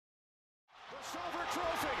silver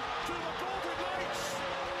trophy to the Golden Knights.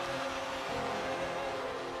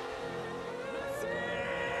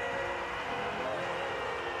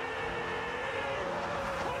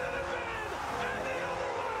 Put it in, and the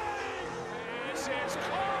other way. This is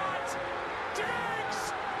caught.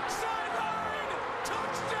 Diggs, sideline,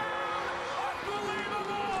 touchdown,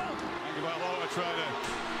 unbelievable. Tagovailoa trying to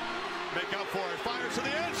make up for it. Fires to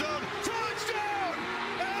the end zone. Touchdown!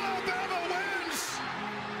 Alabama wins!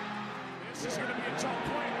 This is going to be a tough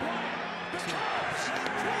play. The Cubs win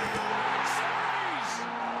the World Series!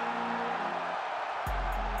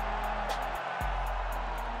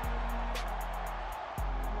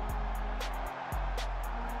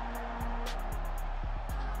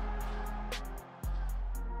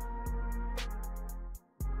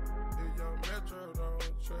 If your metro don't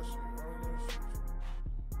trust you, I'm gonna shoot you.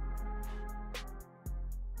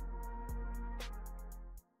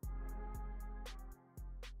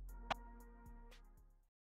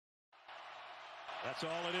 That's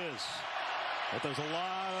all it is. But there's a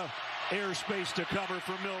lot of airspace to cover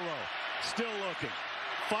for Milroe. Still looking.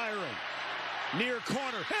 Firing. Near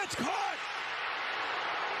corner. It's caught!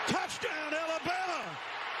 Touchdown, Alabama!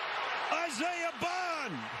 Isaiah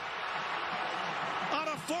Bond! On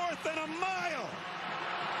a 4th and a mile!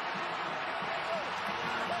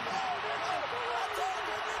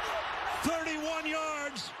 "31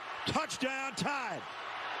 yards, touchdown, tied."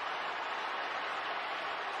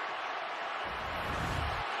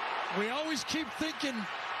 We always keep thinking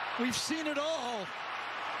we've seen it all,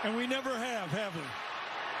 and we never have we?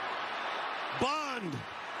 Bond,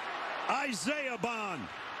 Isaiah Bond.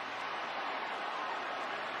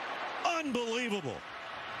 Unbelievable.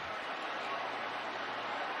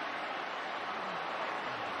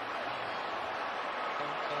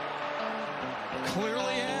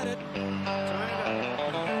 Clearly had it.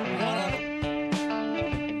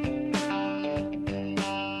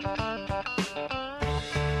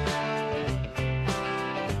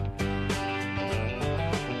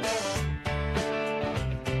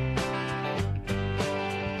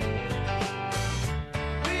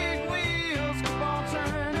 Big wheels keep on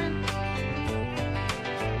turning,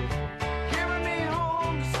 carry me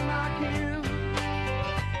home just like you.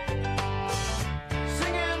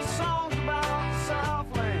 Singing songs about the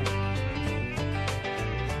Southland.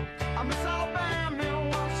 I miss Alabama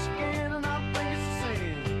once again, and I think it's the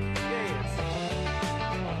same. Yes.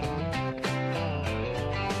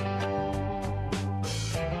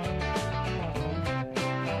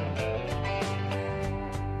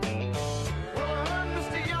 Well, I heard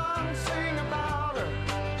Mr. Young sing about her.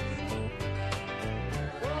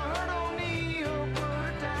 Well, I heard O'Neal put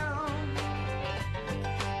her down.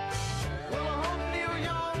 Well, I hope Neil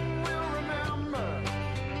Young will remember.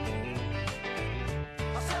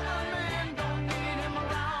 I said that man don't need him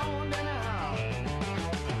around anyhow.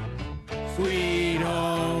 Sweet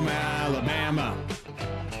home Alabama,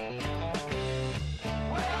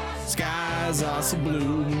 skies are so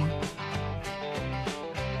blue.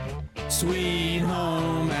 Sweet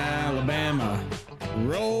home Alabama,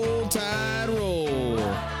 roll tide roll.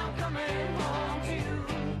 I'm coming home to you.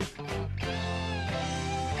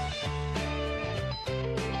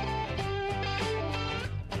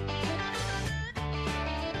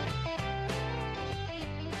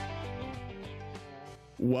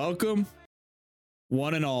 Welcome,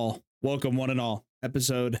 one and all. Welcome, one and all.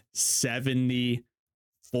 Episode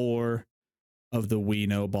 74 of the We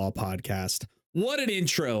Know Ball podcast. What an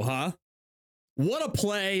intro, huh? What a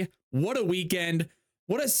play. What a weekend.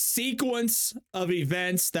 What a sequence of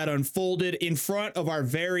events that unfolded in front of our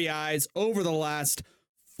very eyes over the last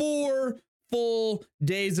 4 full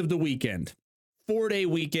days of the weekend. 4-day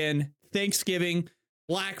weekend, Thanksgiving,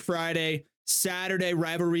 Black Friday, Saturday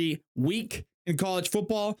rivalry week in college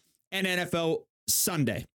football, and NFL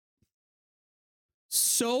Sunday.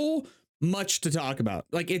 So much to talk about.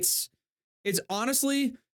 Like it's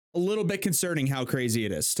honestly a little bit concerning how crazy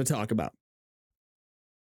it is to talk about.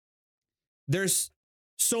 There's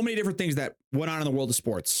so many different things that went on in the world of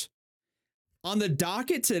sports. On the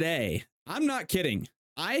docket today, I'm not kidding.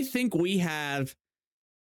 I think we have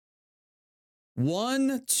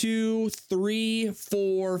 1, 2, 3,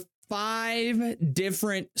 4, 5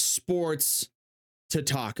 different sports to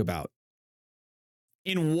talk about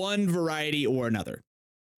in one variety or another.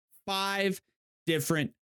 5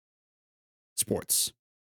 different sports.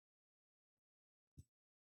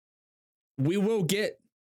 We will get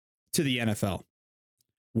to the NFL.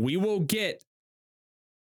 We will get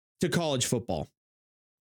to college football.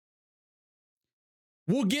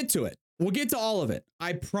 We'll get to it. We'll get to all of it.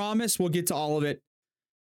 I promise we'll get to all of it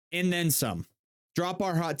and then some. Drop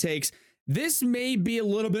our hot takes. This may be a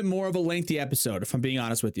little bit more of a lengthy episode, if I'm being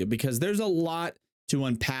honest with you, because there's a lot to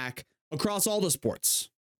unpack across all the sports.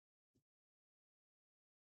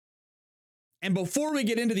 And before we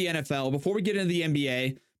get into the NFL, before we get into the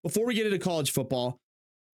NBA, before we get into college football,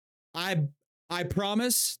 I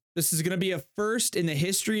promise this is going to be a first in the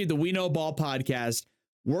history of the We Know Ball podcast.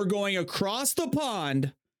 We're going across the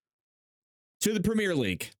pond to the Premier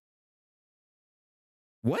League.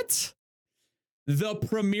 What? The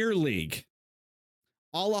Premier League.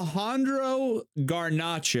 Alejandro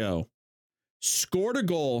Garnacho scored a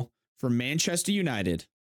goal for Manchester United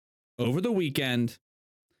over the weekend.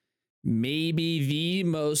 Maybe the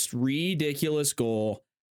most ridiculous goal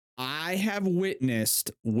I have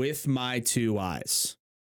witnessed with my two eyes.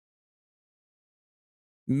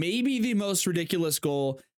 Maybe the most ridiculous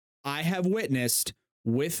goal I have witnessed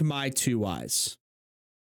with my two eyes.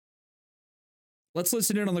 Let's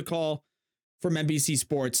listen in on the call from NBC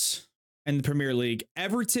Sports and the Premier League.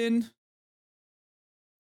 Everton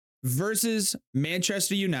versus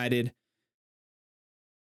Manchester United.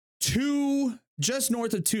 Just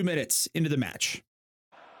north of 2 minutes into the match.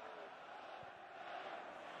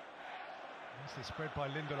 This is spread by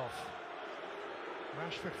Lindelof.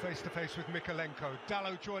 Rashford face to face with Mikalenko.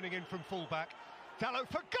 Dalot joining in from fullback. Dalot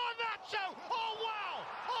for Garnacho! Oh wow!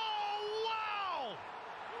 Oh wow!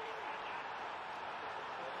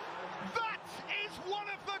 That is one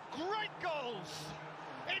of the great goals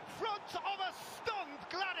in front of a stunned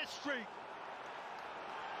Gladys Street.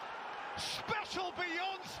 Special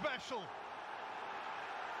beyond special.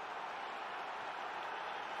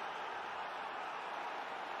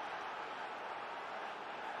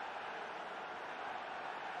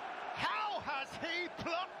 How has he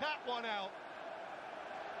plucked that one out?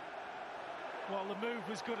 Well, the move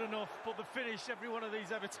was good enough, but the finish, every one of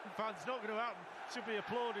these Everton fans, not going to happen. Should be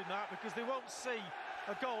applauding that because they won't see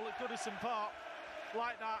a goal at Goodison Park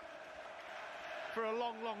like that for a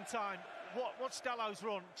long, long time. What's Dalot's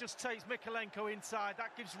run? Just takes Mikalenko inside.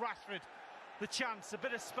 That gives Rashford the chance, a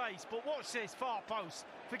bit of space. But watch this, far post.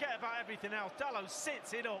 Forget about everything else. Dalot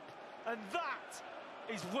sits it up, and that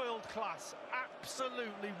is world class.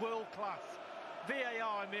 Absolutely world class.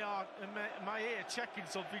 VAR in my ear checking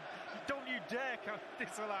something. Don't you dare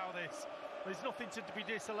disallow this. There's nothing to be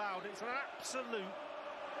disallowed. It's an absolute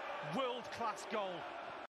world class goal.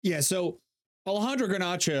 Yeah, so Alejandro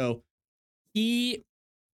Garnacho,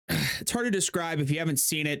 it's hard to describe if you haven't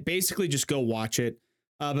seen it. Basically, just go watch it.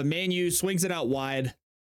 But Man U swings it out wide,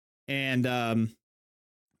 and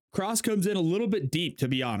cross comes in a little bit deep, to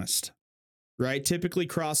be honest. Right? Typically,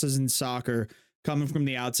 crosses in soccer coming from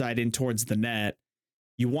the outside in towards the net.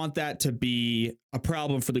 You want that to be a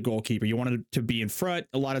problem for the goalkeeper. You want it to be in front.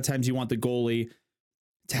 A lot of times you want the goalie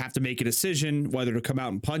to have to make a decision whether to come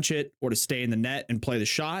out and punch it or to stay in the net and play the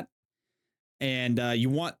shot. And you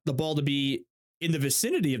want the ball to be in the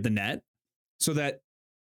vicinity of the net so that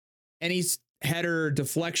any header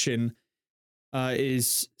deflection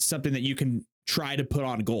is something that you can try to put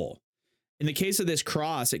on goal. In the case of this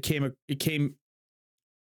cross, it came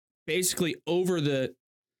basically over the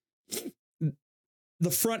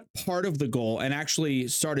front part of the goal and actually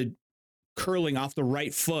started curling off the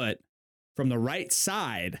right foot from the right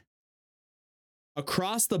side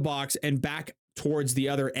across the box and back towards the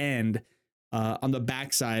other end on the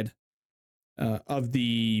backside of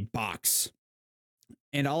the box.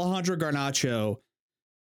 And Alejandro Garnacho,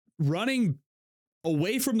 running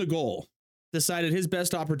away from the goal, decided his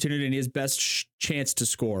best opportunity and his best chance to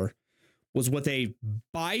score was with a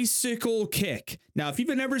bicycle kick. Now, if you've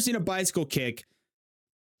never seen a bicycle kick,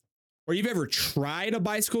 or you've ever tried a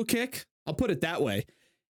bicycle kick, I'll put it that way.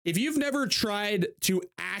 If you've never tried to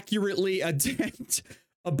accurately attempt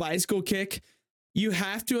a bicycle kick, you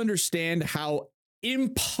have to understand how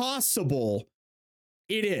impossible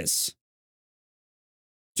it is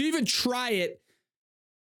to even try it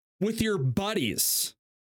with your buddies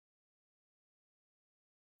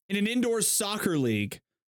in an indoor soccer league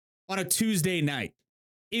on a Tuesday night.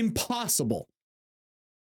 Impossible.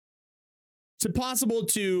 It's impossible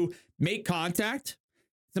to make contact.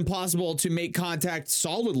 It's impossible to make contact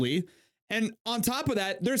solidly. And on top of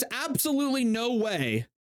that, there's absolutely no way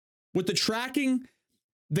with the tracking,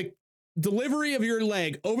 the delivery of your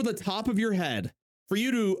leg over the top of your head for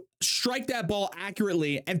you to strike that ball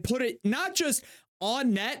accurately and put it not just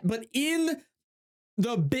on net, but in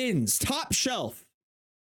the bins, top shelf.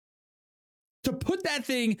 To put that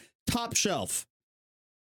thing top shelf,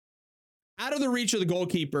 out of the reach of the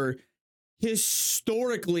goalkeeper,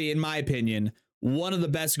 historically, in my opinion, one of the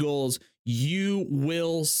best goals you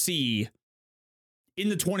will see in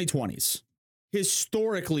the 2020s.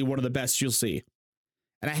 Historically, one of the best you'll see.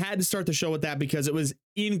 And I had to start the show with that because it was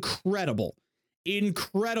incredible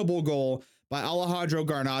goal by Alejandro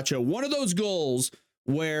Garnacho. One of those goals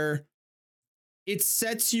where it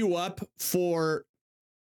sets you up for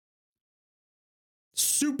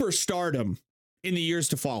superstardom in the years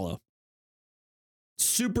to follow.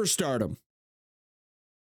 Superstardom.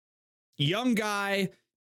 Young guy,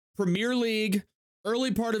 Premier League,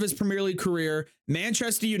 early part of his Premier League career,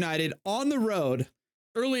 Manchester United on the road,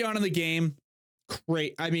 early on in the game.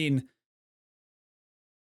 Great. I mean,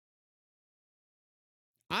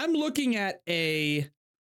 I'm looking at a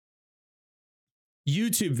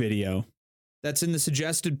YouTube video that's in the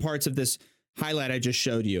suggested parts of this highlight I just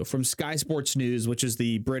showed you from Sky Sports News, which is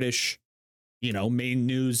the British, main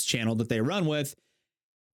news channel that they run with.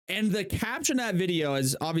 And the caption of that video,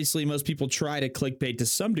 as obviously most people try to clickbait to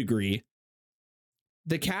some degree,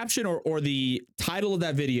 the caption or the title of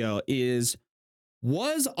that video is,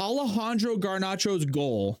 was Alejandro Garnacho's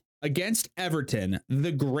goal against Everton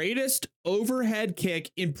the greatest overhead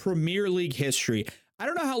kick in Premier League history? I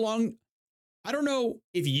don't know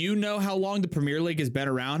if you know how long the Premier League has been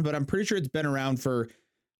around, but I'm pretty sure it's been around for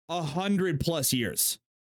 100+ years.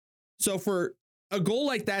 So for a goal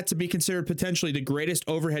like that to be considered potentially the greatest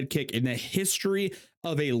overhead kick in the history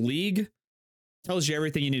of a league tells you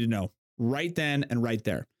everything you need to know right then and right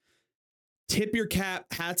there. Tip your cap,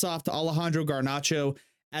 hats off to Alejandro Garnacho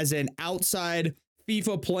as an outside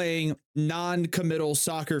FIFA playing non-committal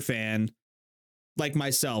soccer fan like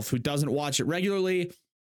myself, who doesn't watch it regularly,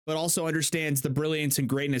 but also understands the brilliance and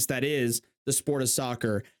greatness that is the sport of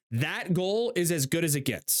soccer. That goal is as good as it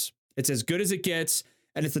gets. It's as good as it gets,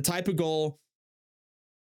 and it's the type of goal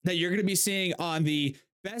that you're going to be seeing on the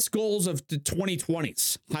best goals of the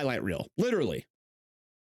 2020s highlight reel. Literally.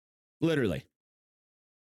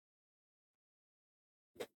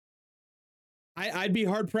 I'd be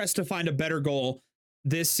hard pressed to find a better goal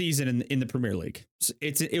this season in the Premier League.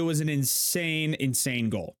 It was an insane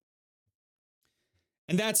goal.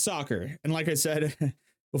 And that's soccer. And like I said,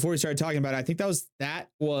 before we started talking about it, I think that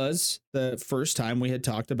was the first time we had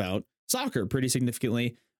talked about soccer pretty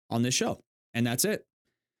significantly on this show. And that's it.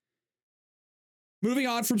 Moving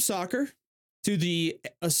on from soccer to the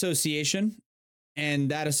association,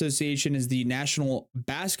 and that association is the National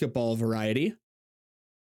Basketball Variety.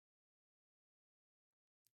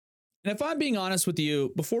 And if I'm being honest with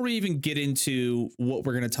you, before we even get into what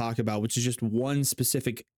we're going to talk about, which is just one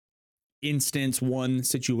specific instance, one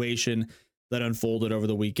situation that unfolded over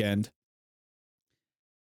the weekend.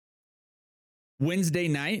 Wednesday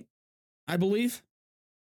night, I believe.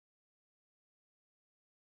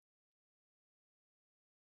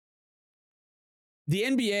 The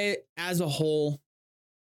NBA as a whole,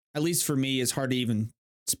 at least for me, is hard to even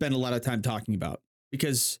spend a lot of time talking about,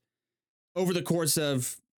 because over the course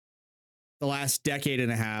of the last decade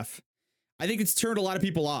and a half, I think it's turned a lot of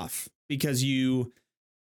people off, because you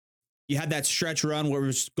had that stretch run where it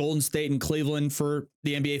was Golden State and Cleveland for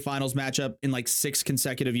the NBA Finals matchup in like 6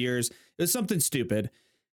 consecutive years. It was something stupid.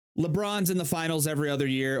 LeBron's in the finals every other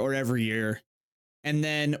year or every year. And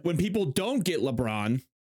then when people don't get LeBron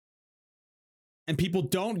and people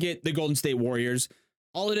don't get the Golden State Warriors,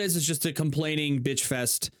 all it is just a complaining bitch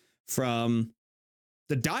fest from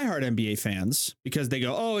the diehard NBA fans, because they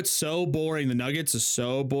go, oh, it's so boring. The Nuggets is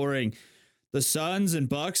so boring. The Suns and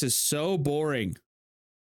Bucks is so boring.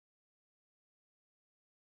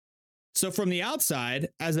 So from the outside,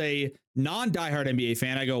 as a non-diehard NBA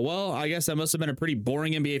fan, I go, well, I guess that must have been a pretty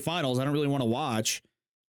boring NBA Finals. I don't really want to watch.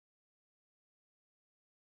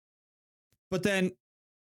 But then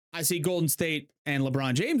I see Golden State and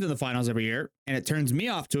LeBron James in the finals every year, and it turns me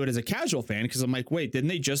off to it as a casual fan, because I'm like, wait, didn't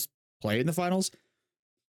they just play in the finals?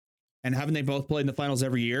 And haven't they both played in the finals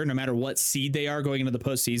every year, no matter what seed they are going into the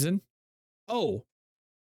postseason? Oh,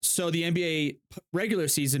 so the NBA regular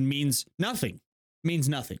season means nothing.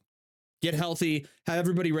 Get healthy, have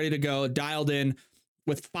everybody ready to go, dialed in,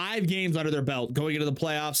 with 5 games under their belt going into the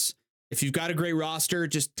playoffs. If you've got a great roster,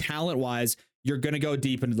 just talent-wise, you're going to go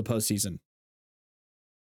deep into the postseason.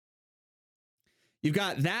 You've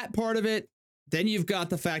got that part of it. Then you've got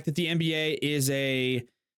the fact that the NBA is a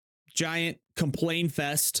giant complain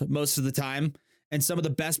fest most of the time, and some of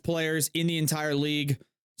the best players in the entire league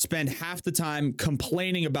spend half the time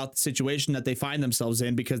complaining about the situation that they find themselves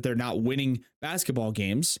in because they're not winning basketball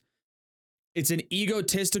games. It's an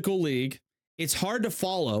egotistical league. It's hard to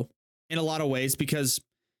follow in a lot of ways, because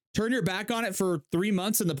turn your back on it for 3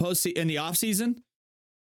 months in the off season.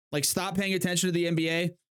 Like, stop paying attention to the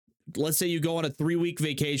NBA. Let's say you go on a 3-week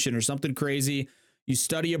vacation or something crazy. You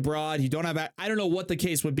study abroad. You don't have, I don't know what the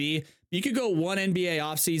case would be. You could go one NBA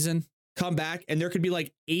off season, come back, and there could be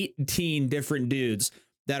like 18 different dudes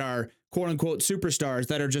that are quote unquote superstars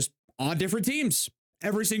that are just on different teams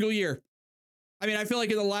every single year. I mean, I feel like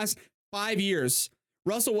in the last 5 years,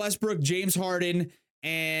 Russell Westbrook, James Harden,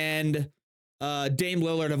 and Dame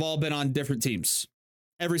Lillard have all been on different teams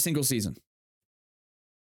every single season.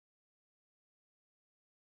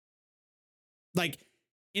 Like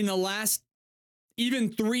in the last even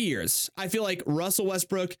 3 years, I feel like Russell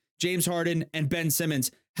Westbrook, James Harden, and Ben Simmons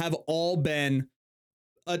have all been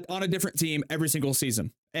on a different team every single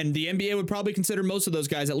season. And the NBA would probably consider most of those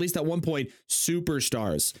guys, at least at one point,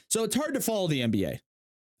 superstars. So it's hard to follow the NBA.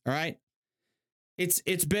 All right.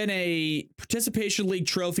 It's been a participation league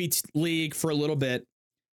trophy league for a little bit.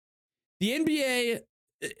 The NBA,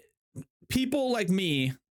 people like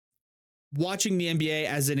me watching the NBA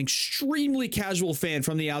as an extremely casual fan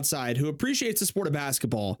from the outside who appreciates the sport of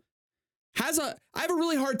basketball, I have a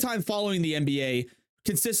really hard time following the NBA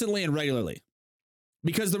consistently and regularly,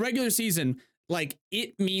 because the regular season, like,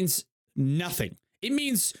 it means nothing. It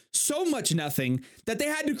means so much nothing that they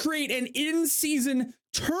had to create an in-season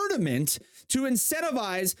tournament to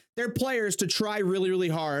incentivize their players to try really, really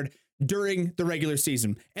hard during the regular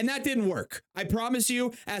season. And that didn't work. I promise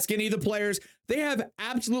you, ask any of the players, they have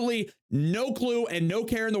absolutely no clue and no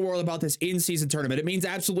care in the world about this in-season tournament. It means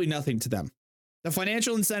absolutely nothing to them. The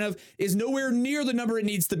financial incentive is nowhere near the number it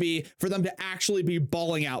needs to be for them to actually be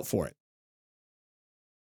balling out for it.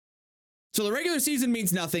 So the regular season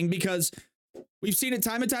means nothing because we've seen it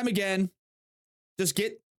time and time again. Just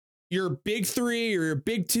get your big three or your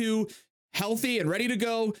big two healthy and ready to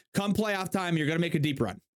go. Come playoff time, you're going to make a deep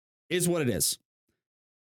run, is what it is.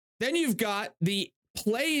 Then you've got the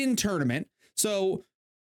play-in tournament. So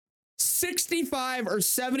 65 or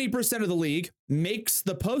 70% of the league makes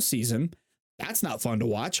the postseason. That's not fun to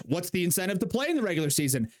watch. What's the incentive to play in the regular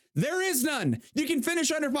season? There is none. You can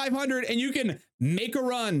finish under 500 and you can make a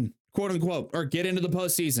run, quote unquote, or get into the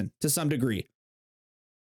postseason to some degree.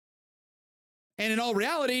 And in all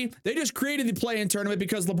reality, they just created the play-in tournament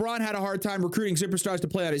because LeBron had a hard time recruiting superstars to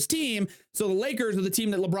play on his team. So the Lakers, or the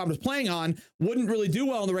team that LeBron was playing on, wouldn't really do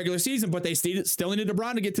well in the regular season, but they still needed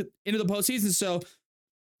LeBron to get into the postseason. So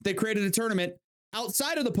they created a tournament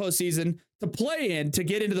outside of the postseason to play in to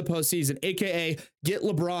get into the postseason, aka get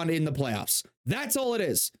LeBron in the playoffs. That's all it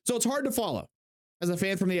is. So it's hard to follow as a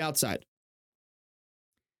fan from the outside.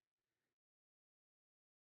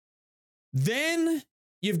 Then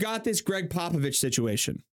you've got this Greg Popovich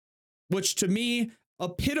situation, which to me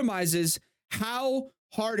epitomizes how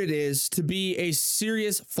hard it is to be a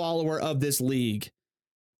serious follower of this league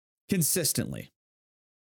consistently.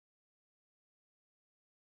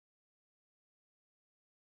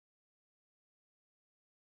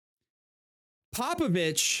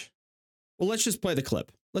 Popovich, well, let's just play the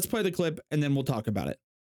clip. Let's play the clip and then we'll talk about it.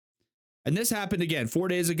 And this happened again 4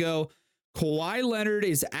 days ago. Kawhi Leonard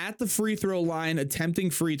is at the free throw line attempting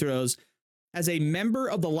free throws as a member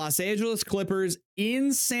of the Los Angeles Clippers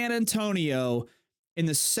in San Antonio in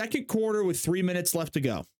the second quarter with 3 minutes left to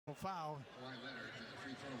go. Foul.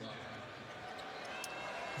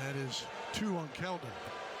 That is 2 on Keldon.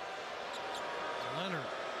 Leonard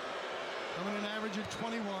coming an average of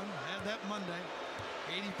 21. Had that Monday.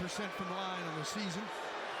 80% from the line on the season.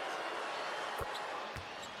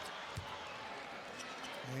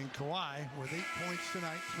 And Kawhi with 8 points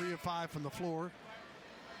tonight, 3 of 5 from the floor.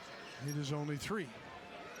 It is only 3.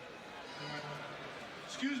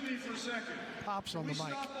 Excuse me for a second. Pops on the mic.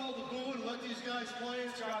 Stop all the booing and let these guys play.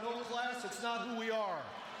 It's got no class. It's not who we are.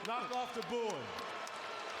 Knock off the booing.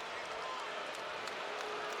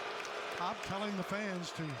 Pop telling the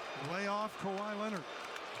fans to lay off Kawhi Leonard.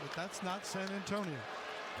 But that's not San Antonio.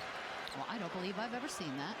 Well, I don't believe I've ever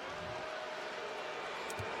seen that.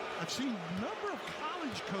 I've seen a number of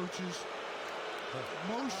college coaches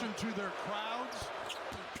motion to their crowds,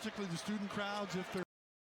 particularly the student crowds, if they're.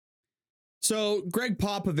 So Greg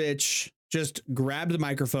Popovich just grabbed the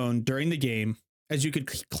microphone during the game, as you could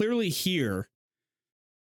clearly hear,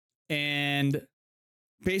 and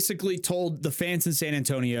basically told the fans in San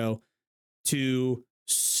Antonio to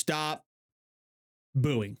stop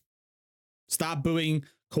booing. Stop booing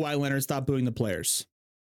Kawhi Leonard. Stop booing the players.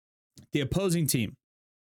 The opposing team.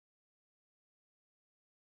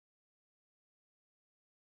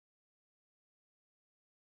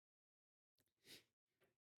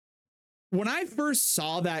 When I first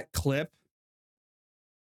saw that clip,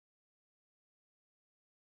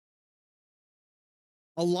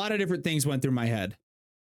 a lot of different things went through my head.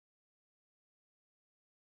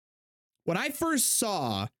 When I first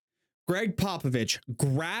saw Greg Popovich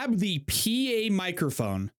grab the PA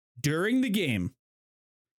microphone during the game,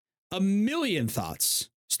 a million thoughts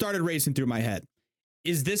started racing through my head.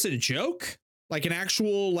 Is this a joke? Like an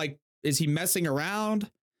actual, like, is he messing around?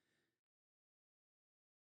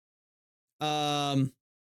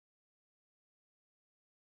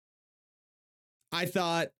 I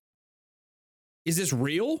thought, is this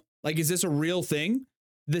real? Like, is this a real thing?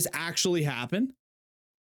 Did this actually happen?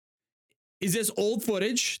 Is this old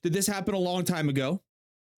footage? Did this happen a long time ago?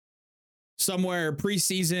 Somewhere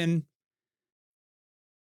preseason.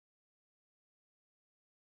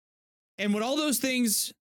 And when all those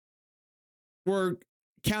things were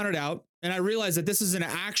counted out, and I realized that this is an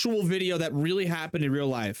actual video that really happened in real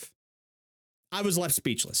life, I was left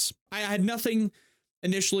speechless. I had nothing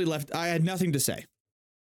initially left. I had nothing to say.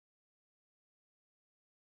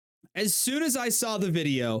 As soon as I saw the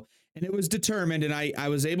video and it was determined, and I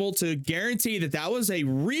was able to guarantee that that was a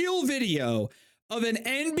real video of an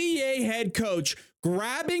NBA head coach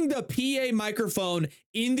grabbing the PA microphone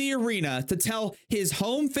in the arena to tell his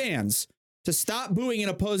home fans to stop booing an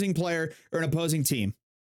opposing player or an opposing team.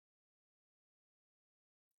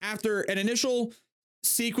 After an initial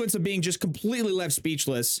sequence of being just completely left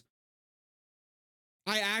speechless,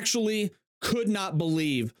 I actually could not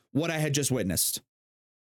believe what I had just witnessed.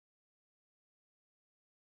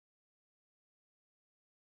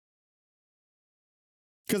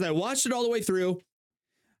 Because I watched it all the way through,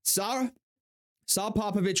 saw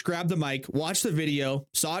Popvich grab the mic, watched the video,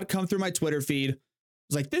 saw it come through my Twitter feed. I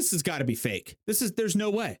was like, this has got to be fake. There's no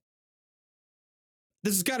way.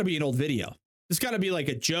 This has got to be an old video. This got to be like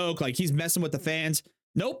a joke, like he's messing with the fans.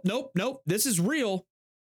 Nope. This is real.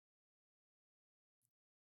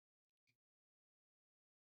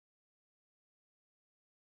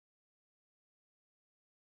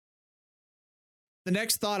 The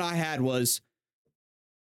next thought I had was,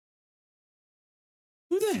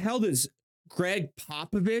 who the hell does Greg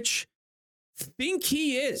Popovich think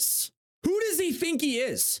he is? Who does he think he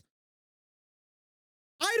is?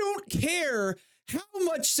 I don't care how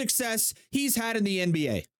much success he's had in the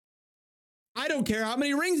NBA. I don't care how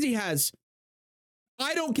many rings he has.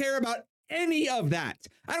 I don't care about any of that.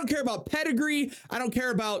 I don't care about pedigree. I don't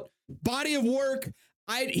care about body of work.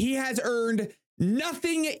 He has earned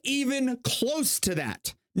nothing even close to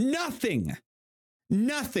that. Nothing.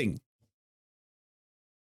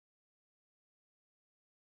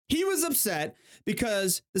 He was upset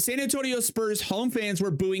because the San Antonio Spurs home fans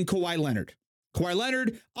were booing Kawhi Leonard. Kawhi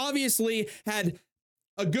Leonard obviously had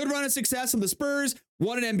a good run of success on the Spurs,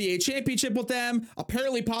 won an NBA championship with them.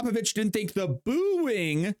 Apparently, Popovich didn't think the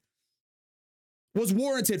booing was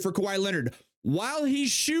warranted for Kawhi Leonard while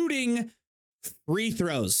he's shooting free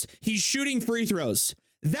throws. He's shooting free throws.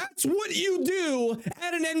 That's what you do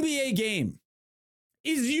at an NBA game,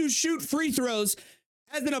 is you shoot free throws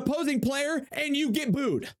as an opposing player and you get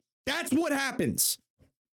booed. That's what happens.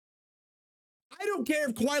 I don't care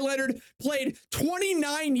if Kawhi Leonard played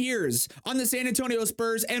 29 years on the San Antonio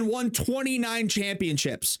Spurs and won 29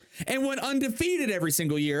 championships and went undefeated every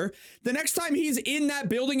single year. The next time he's in that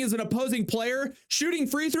building as an opposing player shooting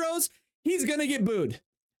free throws, he's going to get booed.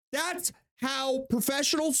 That's how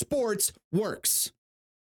professional sports works.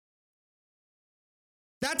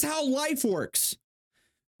 That's how life works.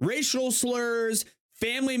 Racial slurs,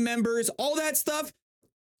 family members, all that stuff,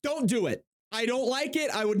 don't do it. I don't like it.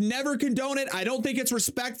 I would never condone it. I don't think it's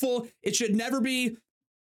respectful. It should never be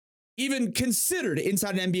even considered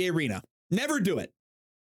inside an NBA arena. Never do it.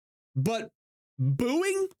 But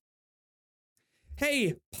booing?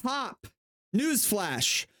 Hey, Pop,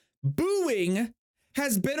 newsflash. Booing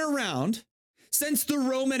has been around since the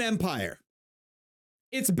Roman Empire.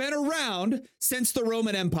 It's been around since the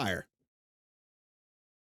Roman Empire.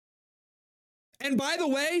 And by the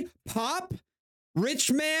way, Pop,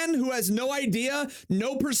 rich man who has no idea,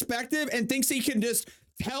 no perspective, and thinks he can just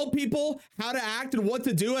tell people how to act and what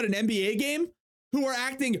to do at an NBA game, who are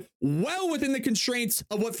acting well within the constraints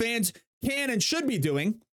of what fans can and should be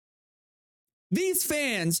doing. These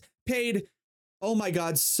fans paid, oh my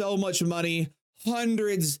God, so much money,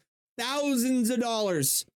 hundreds, thousands of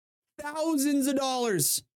dollars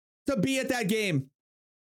to be at that game,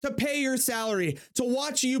 to pay your salary, to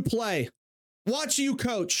watch you play, watch you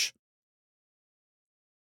coach.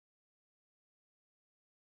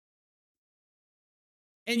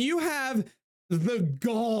 And you have the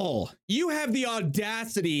gall, you have the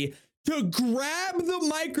audacity to grab the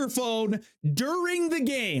microphone during the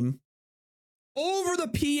game over the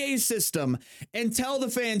PA system and tell the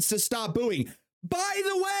fans to stop booing. By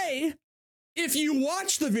the way, if you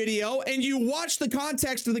watch the video and you watch the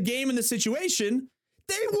context of the game and the situation,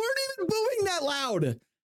 they weren't even booing that loud.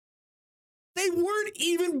 They weren't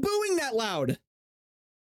even booing that loud.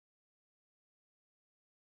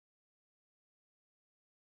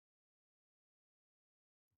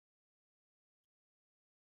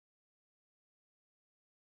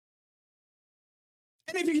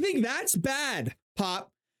 And if you think that's bad,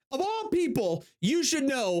 Pop, of all people, you should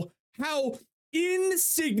know how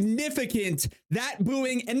insignificant that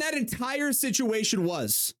booing and that entire situation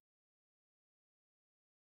was.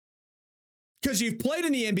 Because you've played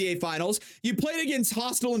in the NBA Finals, you played against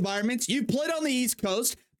hostile environments, you played on the East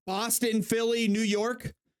Coast, Boston, Philly, New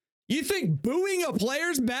York. You think booing a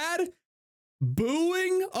player's bad?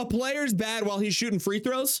 Booing a player's bad while he's shooting free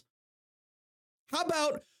throws? How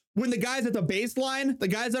about when the guys at the baseline, the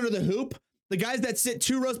guys under the hoop, the guys that sit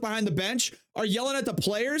 2 rows behind the bench are yelling at the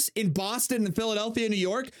players in Boston and Philadelphia and New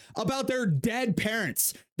York about their dead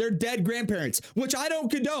parents, their dead grandparents, which I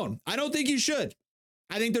don't condone. I don't think you should.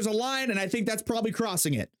 I think there's a line, and I think that's probably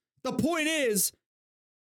crossing it. The point is,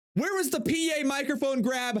 where was the PA microphone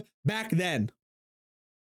grab back then?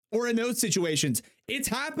 Or in those situations? It's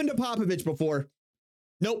happened to Popovich before.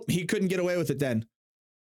 Nope, he couldn't get away with it then.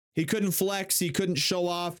 He couldn't flex. He couldn't show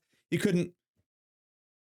off. He couldn't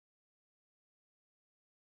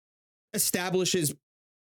establish his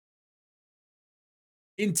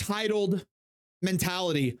entitled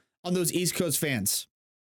mentality on those East Coast fans.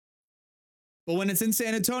 But when it's in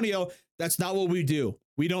San Antonio, that's not what we do.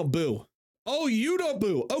 We don't boo. Oh, you don't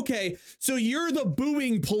boo. Okay, so you're the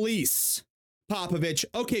booing police, Popovich.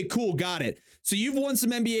 Okay, cool, got it. So you've won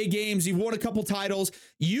some NBA games. You've won a couple titles.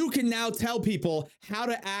 You can now tell people how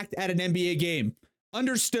to act at an NBA game.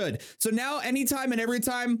 Understood. So now anytime and every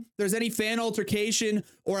time there's any fan altercation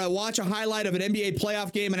or I watch a highlight of an NBA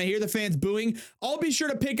playoff game and I hear the fans booing, I'll be sure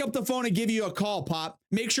to pick up the phone and give you a call, Pop.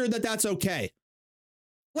 Make sure that that's okay.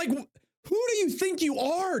 Like, who do you think you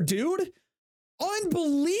are, dude?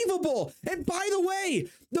 Unbelievable. And by the way,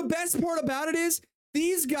 the best part about it is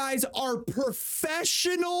these guys are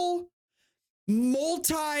professional,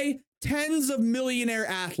 multi-tens of millionaire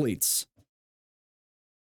athletes.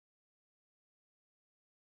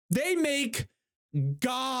 They make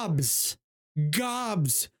gobs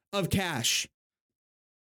of cash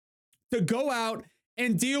to go out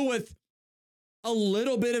and deal with a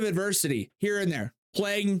little bit of adversity here and there,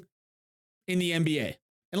 playing in the NBA.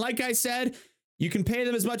 And like I said, you can pay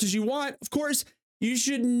them as much as you want. Of course, you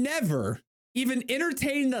should never even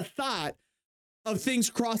entertain the thought of things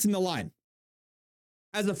crossing the line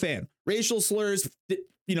as a fan. Racial slurs,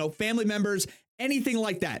 family members, anything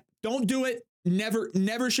like that. Don't do it.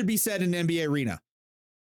 Never should be said in an NBA arena.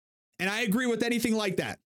 And I agree with anything like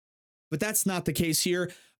that. But that's not the case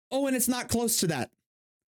here. Oh, and it's not close to that.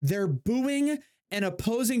 They're booing an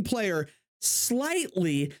opposing player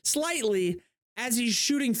slightly as he's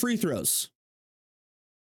shooting free throws.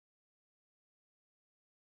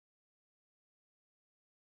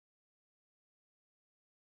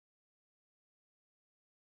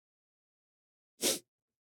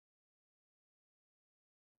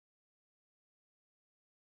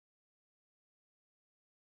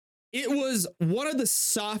 It was one of the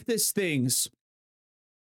softest things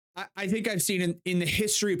I think I've seen in the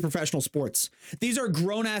history of professional sports. These are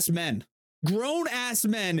grown-ass men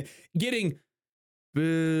getting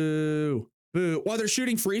boo while they're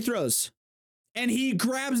shooting free throws. And he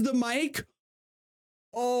grabs the mic.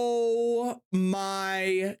 Oh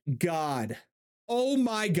my God. Oh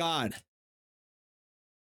my God.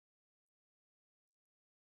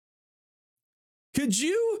 Could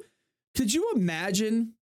you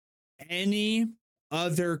imagine any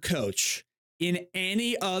other coach in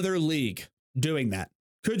any other league doing that?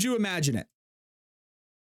 Could you imagine it?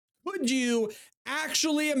 Could you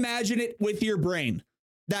actually imagine it with your brain,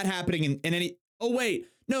 that happening in any? Oh, wait,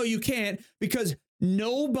 no, you can't, because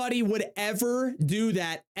nobody would ever do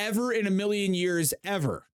that ever in a million years,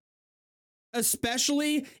 ever.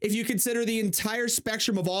 Especially if you consider the entire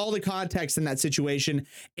spectrum of all the context in that situation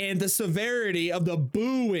and the severity of the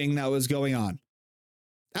booing that was going on.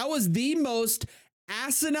 That was the most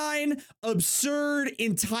asinine, absurd,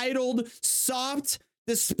 entitled, soft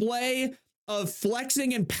display of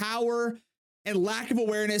flexing and power and lack of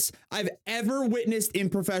awareness I've ever witnessed in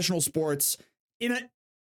professional sports in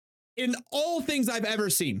all things I've ever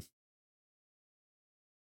seen.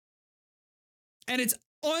 And it's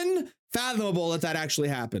unfathomable that actually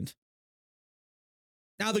happened.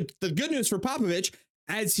 Now, the good news for Popovich,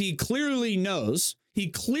 as he clearly knows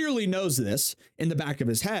this in the back of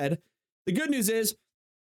his head. The good news is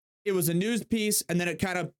it was a news piece and then it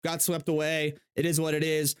kind of got swept away. It is what it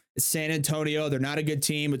is. It's San Antonio. They're not a good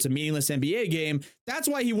team. It's a meaningless NBA game. That's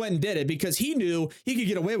why he went and did it, because he knew he could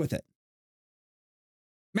get away with it.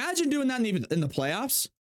 Imagine doing that in the playoffs.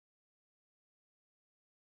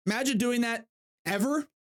 Imagine doing that ever.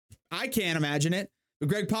 I can't imagine it. But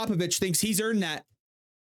Greg Popovich thinks he's earned that.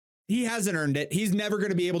 He hasn't earned it. He's never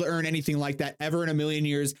going to be able to earn anything like that ever in a million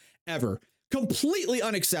years, ever. Completely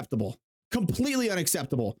unacceptable. Completely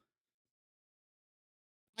unacceptable.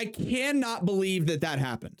 I cannot believe that that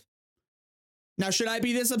happened. Now, should I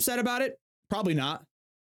be this upset about it? Probably not.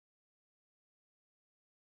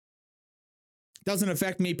 Doesn't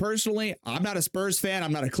affect me personally. I'm not a Spurs fan.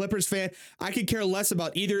 I'm not a Clippers fan. I could care less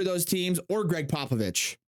about either of those teams or Greg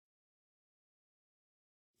Popovich.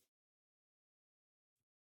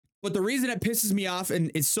 But the reason it pisses me off and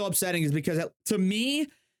it's so upsetting is because, to me,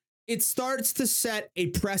 it starts to set a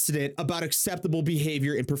precedent about acceptable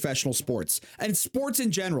behavior in professional sports and sports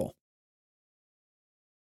in general.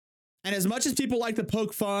 And as much as people like to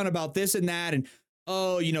poke fun about this and that, and,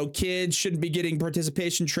 oh, you know, kids shouldn't be getting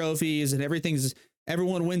participation trophies and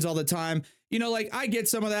everyone wins all the time. You know, like, I get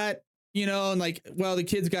some of that, you know, and like, well, the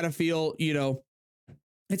kids got to feel, you know,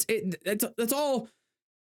 that's all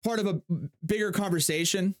part of a bigger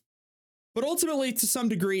conversation. But ultimately, to some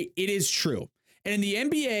degree, it is true. And in the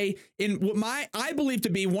NBA, in what I believe to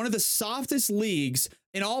be one of the softest leagues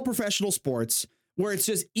in all professional sports, where it's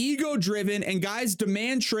just ego driven and guys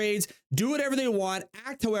demand trades, do whatever they want,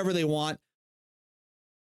 act however they want,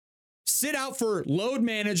 sit out for load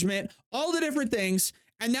management, all the different things.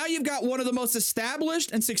 And now you've got one of the most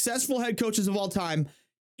established and successful head coaches of all time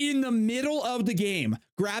in the middle of the game,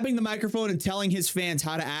 grabbing the microphone and telling his fans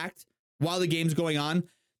how to act while the game's going on.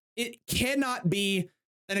 It cannot be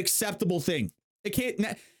an acceptable thing. It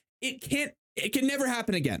can never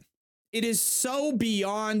happen again. It is so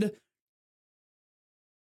beyond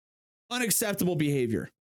unacceptable behavior.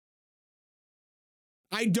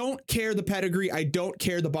 I don't care the pedigree. I don't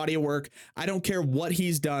care the body of work. I don't care what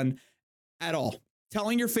he's done at all.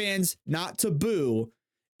 Telling your fans not to boo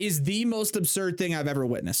is the most absurd thing I've ever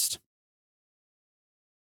witnessed.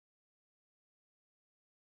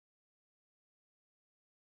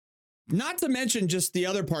 Not to mention just the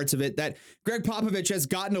other parts of it, that Greg Popovich has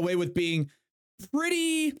gotten away with being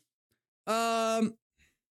pretty,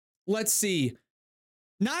 let's see,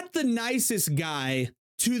 not the nicest guy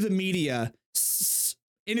to the media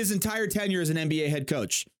in his entire tenure as an NBA head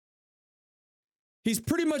coach. He's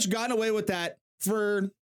pretty much gotten away with that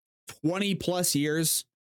for 20 plus years.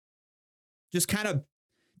 Just kind of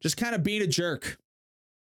being a jerk.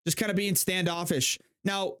 Just kind of being standoffish.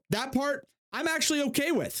 Now, that part I'm actually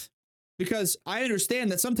okay with, because I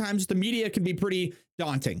understand that sometimes the media can be pretty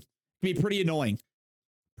daunting, can be pretty annoying,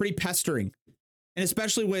 pretty pestering. And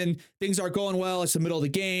especially when things aren't going well, it's the middle of the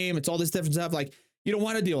game, it's all this different stuff. Like, you don't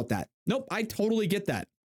want to deal with that. Nope, I totally get that.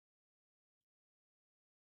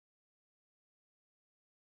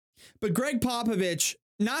 But Greg Popovich,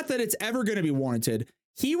 not that it's ever going to be warranted,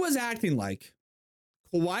 he was acting like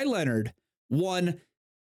Kawhi Leonard won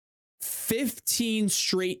 15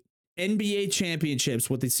 straight NBA championships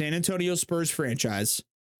with the San Antonio Spurs franchise.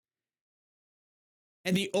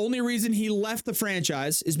 And the only reason he left the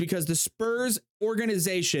franchise is because the Spurs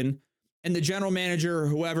organization and the general manager or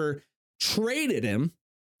whoever traded him.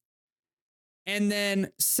 And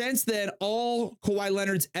then since then, all Kawhi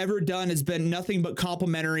Leonard's ever done has been nothing but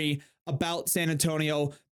complimentary about San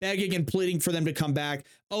Antonio, begging and pleading for them to come back.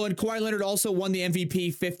 Oh, and Kawhi Leonard also won the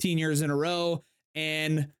MVP 15 years in a row.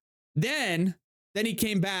 And then he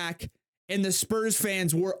came back and the Spurs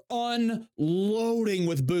fans were unloading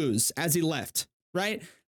with boos as he left, right?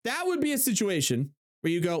 That would be a situation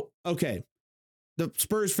where you go, okay, the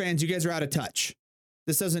Spurs fans, you guys are out of touch.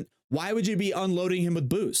 Why would you be unloading him with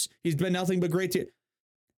boos? He's been nothing but great to.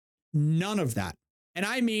 None of that. And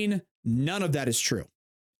I mean, none of that is true.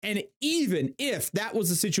 And even if that was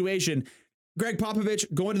the situation, Greg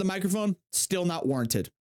Popovich going to the microphone, still not warranted.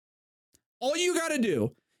 All you got to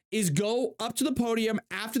do is go up to the podium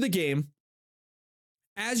after the game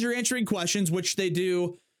as you're answering questions, which they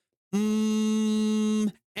do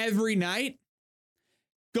every night.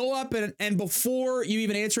 Go up and before you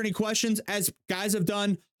even answer any questions, as guys have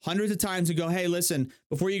done hundreds of times, and go, hey, listen,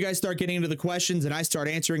 before you guys start getting into the questions and I start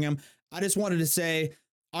answering them, I just wanted to say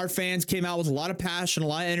our fans came out with a lot of passion, a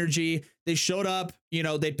lot of energy. They showed up,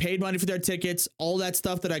 they paid money for their tickets, all that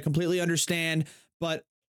stuff that I completely understand. But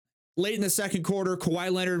late in the second quarter,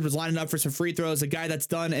 Kawhi Leonard was lining up for some free throws, a guy that's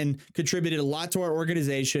done and contributed a lot to our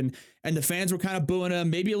organization. And the fans were kind of booing him,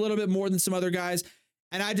 maybe a little bit more than some other guys.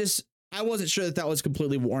 And I wasn't sure that was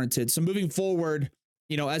completely warranted. So moving forward,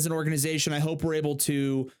 as an organization, I hope we're able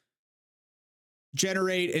to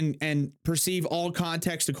generate and perceive all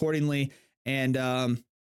context accordingly. And,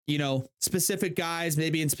 specific guys,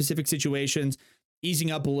 maybe in specific situations,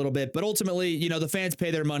 easing up a little bit. But ultimately, the fans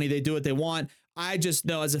pay their money. They do what they want. I just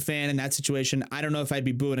know as a fan in that situation, I don't know if I'd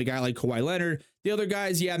be booing a guy like Kawhi Leonard. The other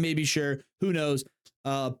guys, yeah, maybe, sure. Who knows?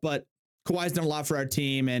 But Kawhi's done a lot for our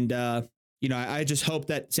team. And, you know, I just hope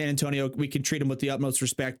that San Antonio, we can treat him with the utmost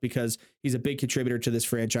respect because he's a big contributor to this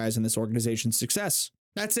franchise and this organization's success.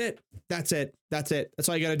 That's it. That's it. That's it. That's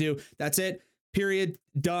all you got to do. That's it. Period.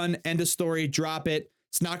 Done. End of story. Drop it.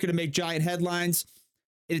 It's not going to make giant headlines.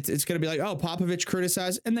 It's going to be like, oh, Popovich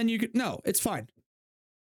criticized. And then you could, no, it's fine.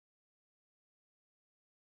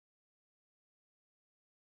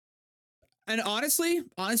 And honestly,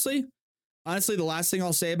 the last thing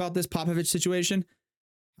I'll say about this Popovich situation,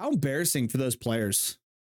 how embarrassing for those players.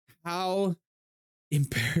 How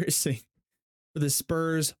embarrassing for the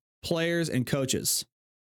Spurs players and coaches.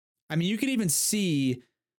 I mean, you can even see,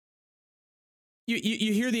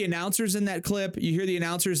 you hear the announcers in that clip. You hear the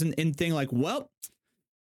announcers in thing like, well,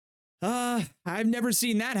 I've never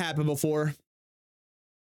seen that happen before.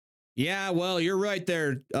 Yeah, well, you're right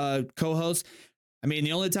there, co-host. I mean,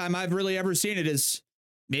 the only time I've really ever seen it is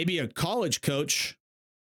maybe a college coach.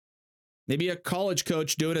 Maybe a college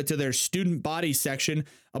coach doing it to their student body section.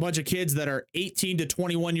 A bunch of kids that are 18 to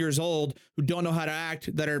 21 years old who don't know how to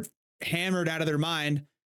act, that are hammered out of their mind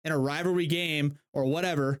in a rivalry game or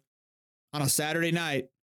whatever on a Saturday night.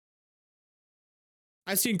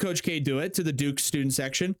 I've seen Coach K do it to the Duke student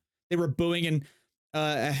section. They were booing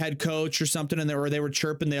a head coach or something, and they were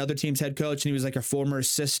chirping the other team's head coach, and he was like a former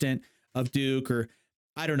assistant of Duke, or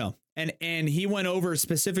I don't know. And he went over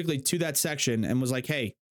specifically to that section and was like,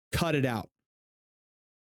 hey, cut it out.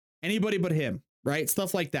 Anybody but him, right?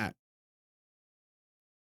 Stuff like that.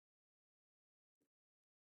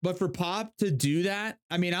 But for Pop to do that,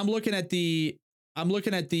 I mean, I'm looking at the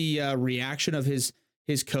reaction of his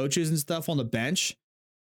coaches and stuff on the bench.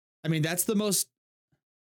 I mean, that's the most.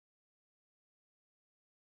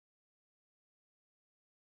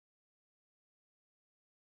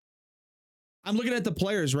 I'm looking at the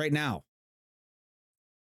players right now.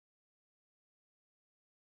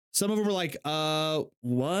 Some of them were like,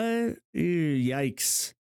 what? Ew,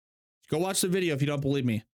 yikes. Go watch the video if you don't believe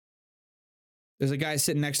me. There's a guy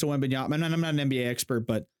sitting next to Wembanyama. I'm not an NBA expert,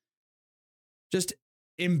 but just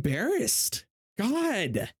embarrassed.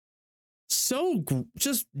 God.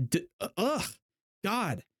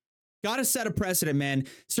 God. Gotta set a precedent, man.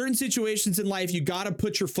 Certain situations in life, you gotta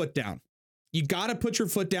put your foot down. You gotta put your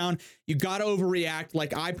foot down. You gotta overreact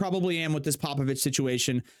like I probably am with this Popovich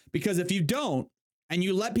situation. Because if you don't, and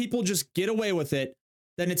you let people just get away with it,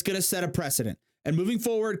 then it's gonna set a precedent. And moving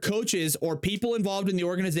forward, coaches or people involved in the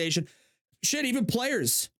organization, shit, even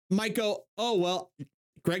players might go, oh, well,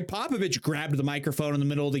 Greg Popovich grabbed the microphone in the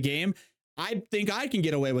middle of the game. I think I can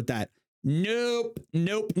get away with that. Nope.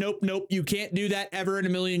 You can't do that ever in a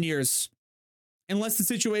million years. Unless the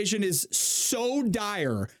situation is so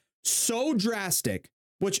dire, so drastic,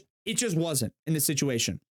 which it just wasn't in this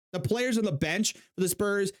situation. The players on the bench for the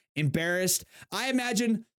Spurs, embarrassed. I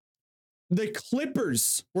imagine the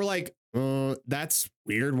Clippers were like, that's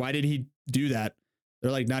weird. Why did he do that?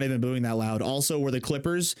 They're like not even booing that loud. Also, where the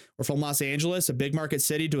Clippers were from Los Angeles, a big market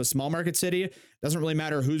city to a small market city. Doesn't really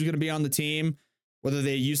matter who's going to be on the team, whether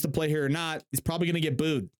they used to play here or not. He's probably going to get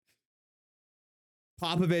booed.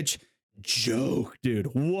 Popovich, joke, dude.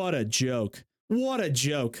 What a joke. What a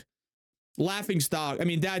joke. Laughing stock. I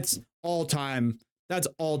mean, that's all time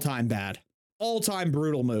bad. All time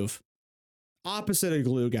brutal move. Opposite of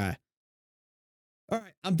glue guy. All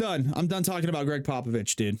right, I'm done. I'm done talking about Greg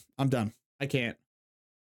Popovich, dude. I'm done. I can't.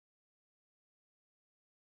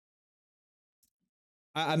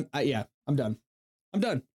 I'm done. I'm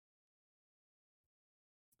done.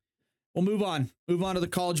 We'll move on. Move on to the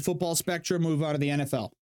college football spectrum. Move on to the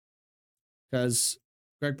NFL. Because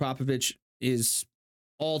Greg Popovich is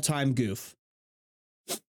all-time goof.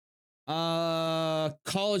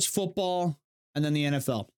 College football and then the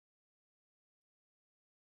NFL.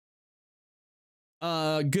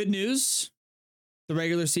 Good news. The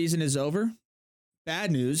regular season is over.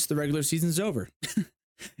 Bad news. The regular season is over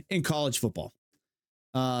in college football.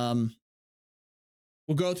 We'll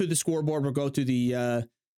go through the scoreboard. We'll go through the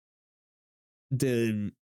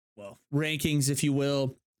rankings, if you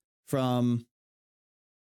will, from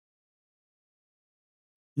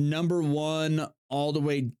number one all the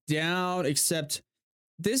way down, except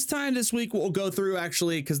this week we'll go through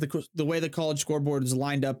actually because the way the college scoreboard is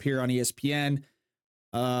lined up here on ESPN,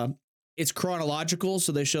 it's chronological.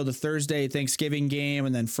 So they show the Thursday Thanksgiving game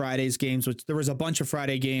and then Friday's games, which there was a bunch of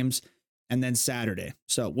Friday games, and then Saturday.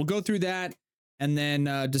 So we'll go through that and then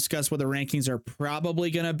discuss what the rankings are probably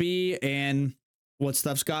going to be and what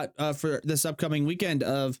stuff's got for this upcoming weekend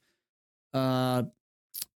of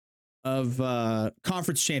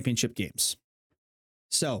conference championship games.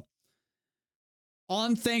 So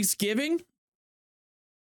on Thanksgiving,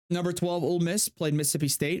 number 12 Ole Miss played Mississippi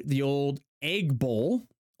State, the old Egg Bowl.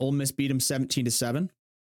 Ole Miss beat them 17-7. A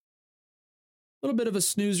little bit of a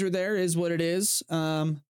snoozer there is what it is.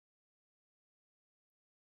 Ole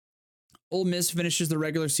Miss finishes the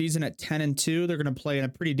regular season at 10-2. They're going to play in a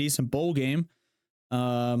pretty decent bowl game.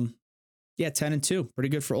 10-2. Pretty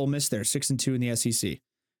good for Ole Miss there. 6-2 in the SEC. I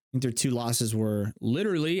think their 2 losses were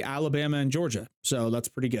literally Alabama and Georgia. So that's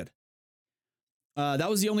pretty good. That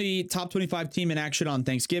was the only top 25 team in action on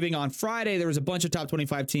Thanksgiving. On Friday, there was a bunch of top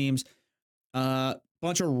 25 teams.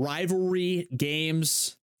 Bunch of rivalry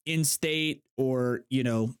games in state or,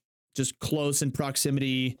 just close in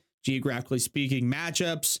proximity, geographically speaking,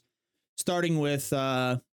 matchups, starting with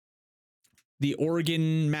the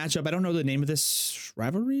Oregon matchup. I don't know the name of this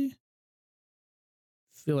rivalry.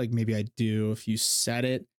 I feel like maybe I do if you said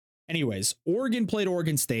it. Anyways, Oregon played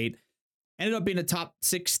Oregon State. Ended up being a top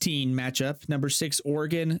 16 matchup. Number 6,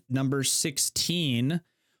 Oregon. Number 16,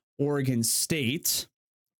 Oregon State.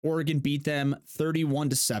 Oregon beat them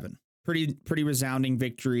 31-7. Pretty resounding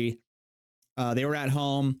victory. They were at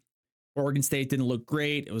home. Oregon State didn't look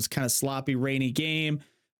great. It was kind of sloppy, rainy game,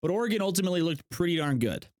 but Oregon ultimately looked pretty darn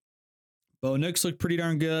good. Bo Nix looked pretty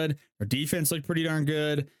darn good. Our defense looked pretty darn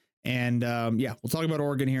good. And we'll talk about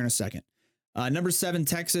Oregon here in a second. Number 7,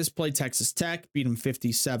 Texas played Texas Tech, beat them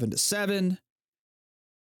 57-7.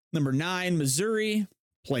 Number 9, Missouri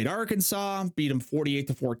played Arkansas, beat them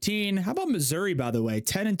 48-14. How about Missouri, by the way?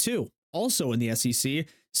 10-2, also in the SEC,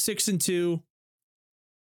 6-2.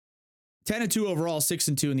 10-2 overall,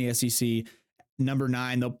 6-2 in the SEC. Number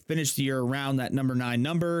 9, they'll finish the year around that number 9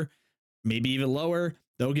 number, maybe even lower.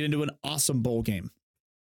 They'll get into an awesome bowl game.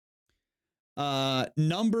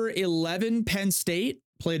 Number 11, Penn State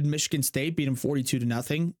played Michigan State, beat them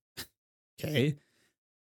 42-0. Okay.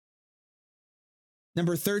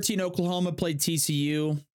 Number 13, Oklahoma played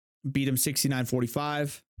TCU, beat them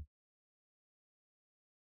 69-45.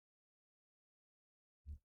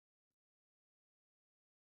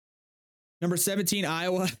 Number 17,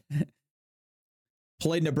 Iowa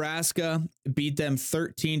played Nebraska, beat them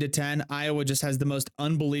 13-10. Iowa just has the most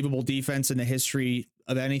unbelievable defense in the history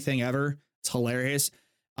of anything ever. It's hilarious.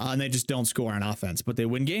 And they just don't score on offense, but they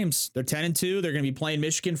win games. They're 10-2. They're going to be playing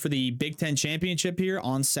Michigan for the Big Ten championship here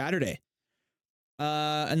on Saturday.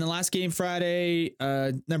 And the last game Friday,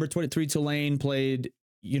 number 23, Tulane played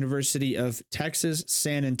University of Texas,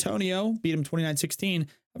 San Antonio, beat them 29-16. How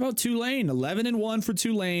about Tulane? 11-1 for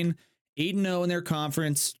Tulane, 8-0 in their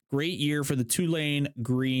conference. Great year for the Tulane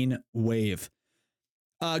Green Wave.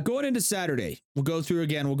 Going into Saturday, we'll go through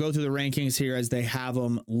the rankings here as they have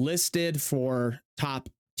them listed for top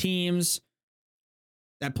teams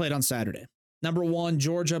that played on Saturday. Number 1,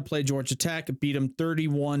 Georgia played Georgia Tech, beat them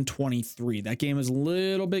 31-23. That game was a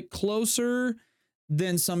little bit closer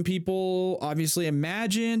than some people obviously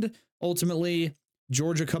imagined. Ultimately,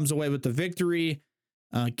 Georgia comes away with the victory,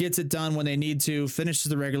 gets it done when they need to, finishes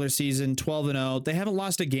the regular season 12-0. They haven't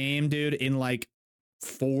lost a game, dude, in like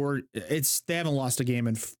they haven't lost a game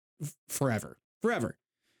in forever. 12-0.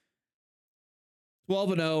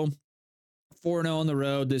 4-0 on the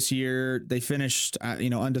road this year. They finished,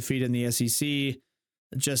 undefeated in the SEC.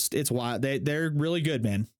 It's wild. They're really good,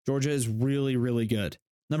 man. Georgia is really, really good.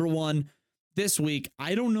 Number 1 this week.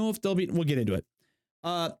 I don't know if we'll get into it.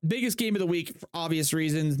 Biggest game of the week for obvious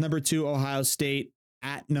reasons. Number 2, Ohio State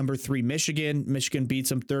at number 3, Michigan. Michigan beats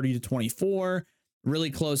them 30-24.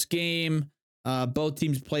 Really close game. Both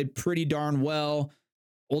teams played pretty darn well.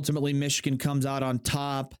 Ultimately, Michigan comes out on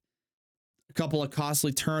top. A couple of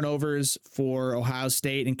costly turnovers for Ohio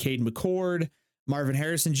State and Caden McCord. Marvin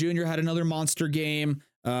Harrison Jr. had another monster game,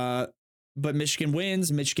 but Michigan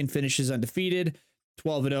wins. Michigan finishes undefeated,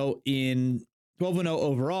 12-0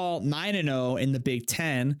 overall, 9-0 in the Big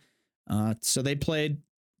Ten. So they played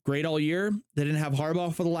great all year. They didn't have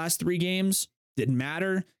Harbaugh for the last 3 games. Didn't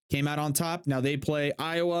matter. Came out on top. Now they play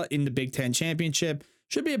Iowa in the Big Ten championship.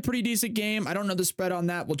 Should be a pretty decent game. I don't know the spread on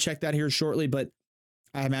that. We'll check that here shortly, but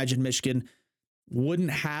I imagine Michigan wouldn't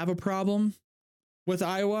have a problem with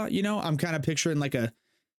Iowa. I'm kind of picturing like a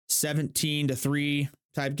 17-3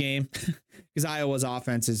 type game because Iowa's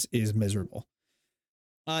offense is miserable.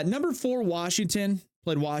 Number 4, Washington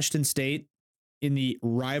played Washington State in the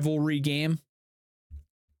rivalry game.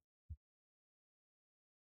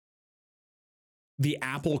 The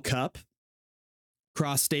Apple Cup,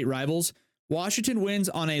 cross-state rivals. Washington wins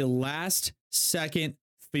on a last-second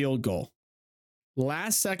field goal.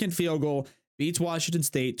 Last-second field goal beats Washington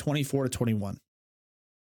State 24-21.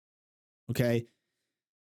 Okay.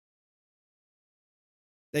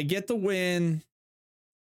 They get the win.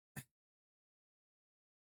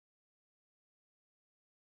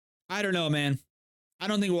 I don't know, man. I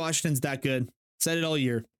don't think Washington's that good. Said it all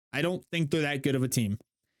year. I don't think they're that good of a team.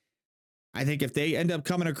 I think if they end up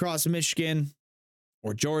coming across Michigan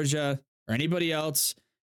or Georgia or anybody else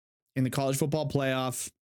in the college football playoff,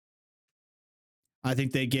 I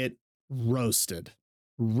think they get roasted.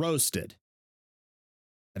 Roasted.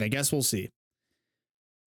 And I guess we'll see.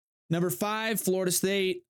 Number 5, Florida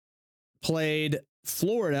State played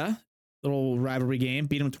Florida. Little rivalry game.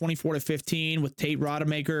 Beat them 24-15 with Tate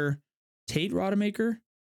Rodemaker. Tate Rodemaker?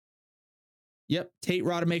 Yep, Tate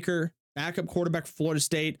Rodemaker, backup quarterback for Florida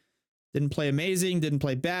State. Didn't play amazing, didn't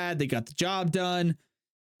play bad. They got the job done.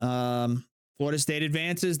 Florida State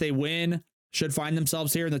advances. They win. Should find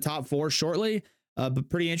themselves here in the top 4 shortly, but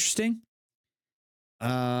pretty interesting.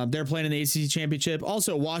 They're playing in the ACC championship.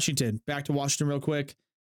 Also, Washington. Back to Washington real quick.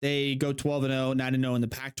 They go 12-0, 9-0 in the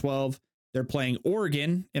Pac-12. They're playing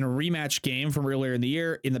Oregon in a rematch game from earlier in the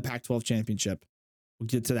year in the Pac-12 championship. We'll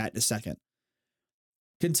get to that in a second.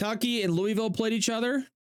 Kentucky and Louisville played each other,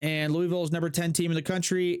 and Louisville is number 10 team in the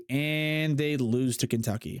country, and they lose to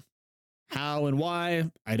Kentucky. How and why,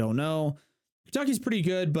 I don't know. Kentucky's pretty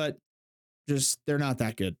good, but just they're not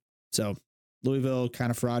that good. So Louisville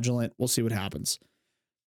kind of fraudulent. We'll see what happens.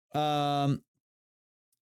 The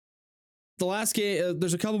last game,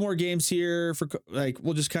 there's a couple more games here for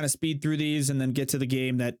we'll just kind of speed through these and then get to the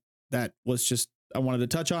game that was just I wanted to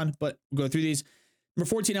touch on, but we'll go through these. Number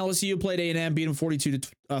 14 LSU played A&M, beat them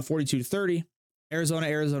 42-30.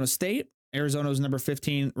 Arizona State. Arizona was number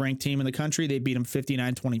 15 ranked team in the country. They beat them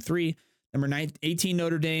 59-23. Number 18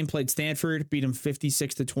 Notre Dame played Stanford, beat them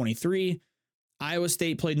 56-23. Iowa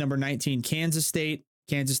State played number 19 Kansas State.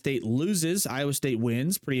 Kansas State loses. Iowa State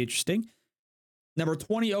wins. Pretty interesting. Number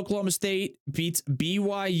 20 Oklahoma State beats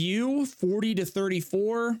BYU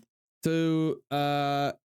 40-34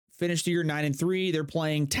 to finish the year 9-3. They're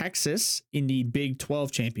playing Texas in the Big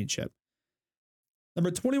 12 championship.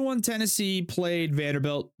 Number 21 Tennessee played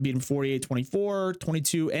Vanderbilt, beat them 48-24.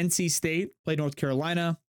 22 NC State played North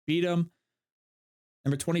Carolina, beat them.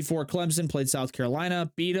 Number 24 Clemson played South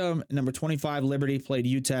Carolina, beat them. And number 25 Liberty played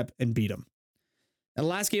UTEP and beat them. And the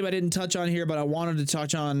last game I didn't touch on here, but I wanted to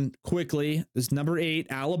touch on quickly is number 8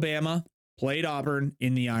 Alabama played Auburn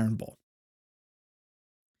in the Iron Bowl.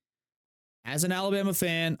 As an Alabama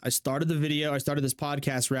fan, I started this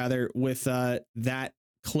podcast rather with that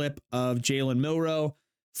clip of Jalen Milroe,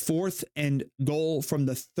 4th and goal from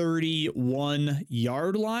the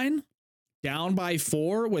 31-yard line, down by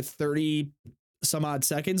 4 with 30 some odd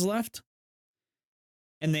seconds left.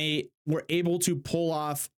 And they were able to pull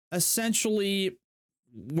off essentially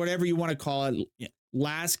whatever you want to call it,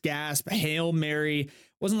 last gasp, Hail Mary.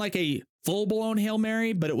 Wasn't like a full-blown Hail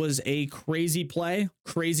Mary, but it was a crazy play,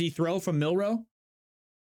 crazy throw from Milroe.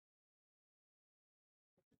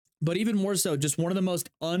 But even more so, just one of the most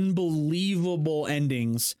unbelievable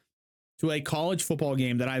endings to a college football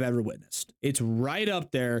game that I've ever witnessed. It's right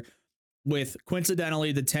up there with,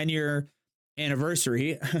 coincidentally, the 10-year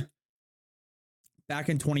anniversary back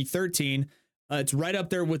in 2013. It's right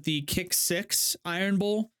up there with the Kick 6 Iron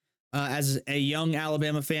Bowl. As a young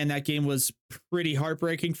Alabama fan, that game was pretty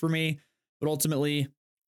heartbreaking for me. But ultimately,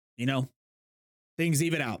 things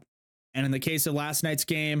even out. And in the case of last night's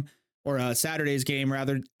game, or Saturday's game,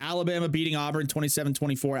 rather, Alabama beating Auburn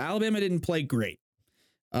 27-24. Alabama didn't play great.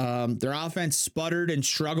 Their offense sputtered and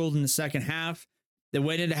struggled in the second half. They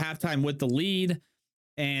went into halftime with the lead.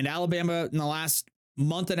 And Alabama in the last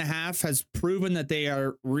month and a half has proven that they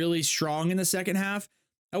are really strong in the second half.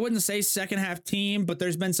 I wouldn't say second half team, but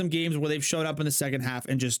there's been some games where they've showed up in the second half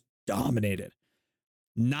and just dominated.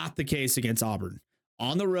 Not the case against Auburn.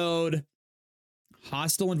 On the road,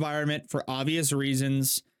 hostile environment for obvious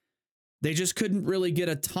reasons. They just couldn't really get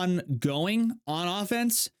a ton going on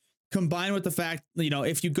offense, combined with the fact,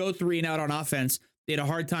 if you go 3 and out on offense, they had a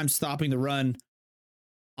hard time stopping the run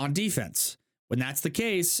on defense. When that's the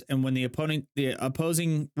case, and when the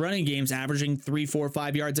opposing running game's averaging 3, 4,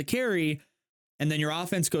 5 yards a carry, and then your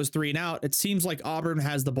offense goes 3 and out, it seems like Auburn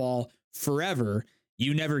has the ball forever.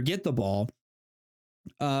 You never get the ball.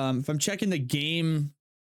 If I'm checking the game,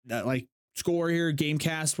 score here, game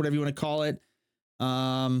cast, whatever you want to call it,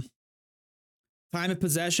 time of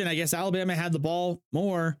possession, I guess Alabama had the ball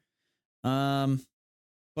more.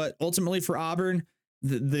 But ultimately for Auburn,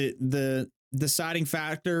 the deciding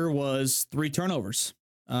factor was 3 turnovers.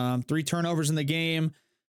 3 turnovers in the game.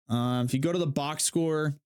 If you go to the box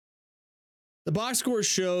score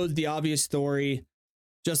showed the obvious story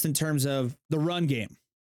just in terms of the run game.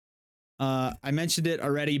 I mentioned it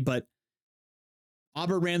already, but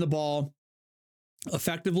Auburn ran the ball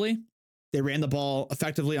effectively. They ran the ball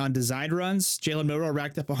effectively on designed runs. Jalen Milroe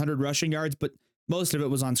racked up 100 rushing yards, but most of it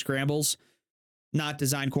was on scrambles. not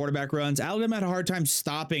design quarterback runs. Alabama had a hard time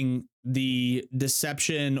stopping the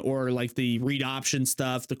deception or like the read option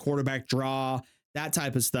stuff, the quarterback draw, that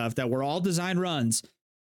type of stuff that were all design runs.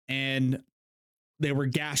 And they were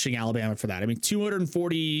gashing Alabama for that. I mean,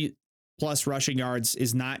 240 plus rushing yards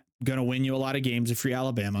is not going to win you a lot of games if you're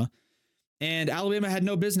Alabama. And Alabama had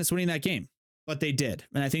no business winning that game, but they did.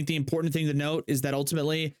 And I think the important thing to note is that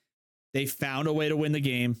ultimately they found a way to win the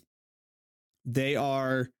game. They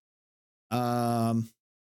are a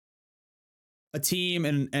team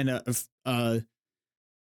and a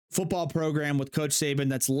football program with Coach Saban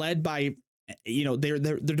that's led by,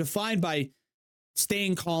 they're defined by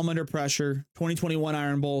staying calm under pressure. 2021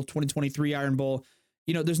 Iron Bowl, 2023 Iron Bowl.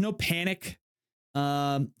 There's no panic.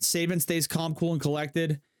 Saban stays calm, cool, and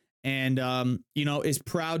collected, and is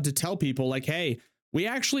proud to tell people like, hey, we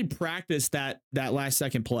actually practiced that last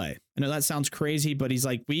second play. I know that sounds crazy, but he's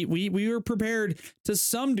like, we were prepared to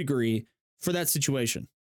some degree for that situation.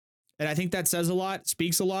 And I think that says a lot,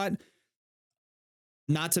 speaks a lot.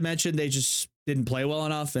 Not to mention they just didn't play well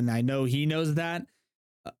enough. And I know he knows that.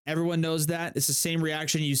 Everyone knows that. It's the same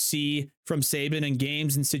reaction you see from Saban in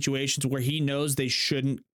games and situations where he knows they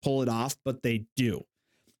shouldn't pull it off, but they do.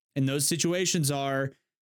 And those situations are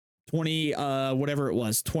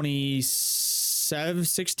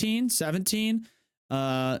 16, 17,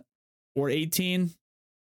 or 18.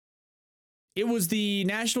 It was the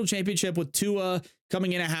national championship with Tua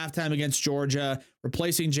coming in at halftime against Georgia,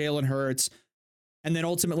 replacing Jalen Hurts. And then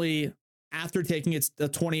ultimately, after taking a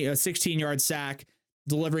 16-yard sack,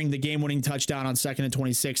 delivering the game-winning touchdown on 2nd and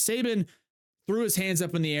 26, Saban threw his hands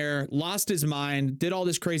up in the air, lost his mind, did all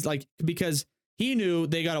this crazy, because he knew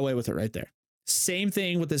they got away with it right there. Same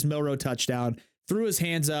thing with this Milroe touchdown, threw his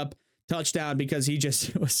hands up, touchdown, because he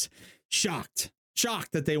just was shocked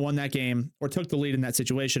that they won that game or took the lead in that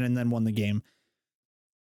situation and then won the game.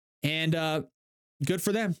 And good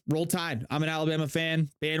for them. Roll Tide. I'm an Alabama fan,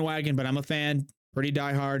 bandwagon, but I'm a fan, pretty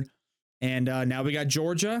diehard. And now we got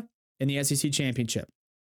Georgia in the SEC championship.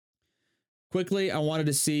 Quickly, I wanted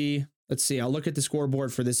to see, I'll look at the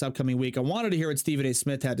scoreboard for this upcoming week. I wanted to hear what Stephen A.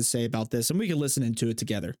 Smith had to say about this, and we can listen into it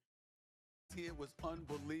together. It was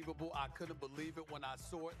unbelievable. I couldn't believe it when I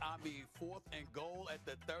saw it. I mean, 4th and goal at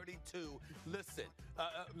the 32. Listen,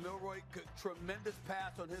 Milroe, tremendous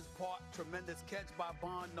pass on his part, tremendous catch by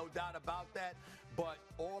Bond, no doubt about that. But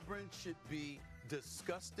Auburn should be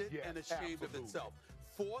disgusted and ashamed of itself.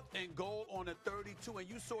 4th and goal on a 32, and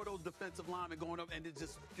you saw those defensive linemen going up and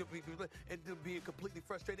being completely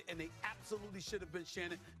frustrated, and they absolutely should have been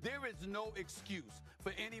Shannon. There is no excuse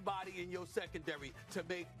for anybody in your secondary to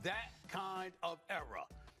make that kind of error.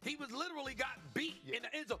 He was literally got beat in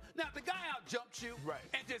the end zone. Now, if the guy out jumps you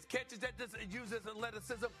and just catches that, just uses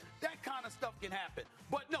athleticism, that kind of stuff can happen.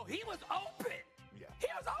 But no, he was open. Yeah. He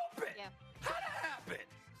was open. Yeah. How that happen?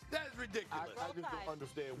 That is ridiculous. I just don't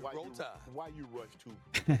understand why you rush two.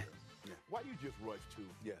 Why you just rush two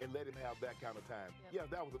and let him have that kind of time. Yeah,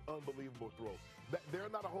 that was an unbelievable throw. There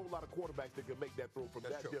are not a whole lot of quarterbacks that can make that throw from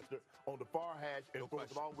that distance on the far hash and throw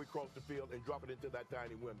it all the way across the field and drop it into that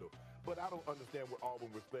tiny window. But I don't understand what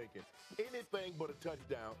Auburn was thinking. Anything but a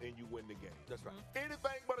touchdown and you win the game. That's right.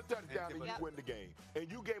 Anything but a touchdown and you win the game.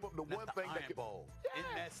 And you gave up the one thing that could... In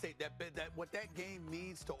that state, that what that game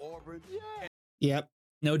means to Auburn. Yep.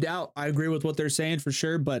 No doubt. I agree with what they're saying for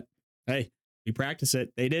sure, but hey, we practice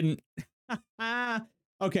it. They didn't.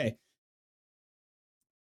 Okay.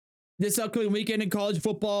 This upcoming weekend in college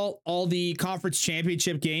football, all the conference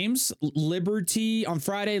championship games. Liberty on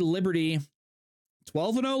Friday, Liberty,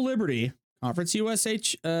 12-0 Liberty, Conference USA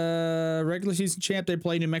regular season champ. They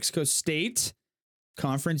play New Mexico State.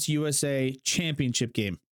 Conference USA championship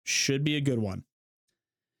game. Should be a good one.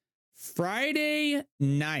 Friday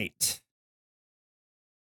night.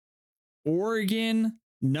 Oregon,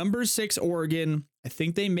 number 6 Oregon. I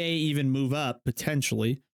think they may even move up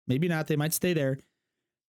potentially. Maybe not. They might stay there.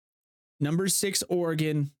 Number 6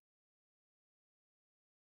 Oregon.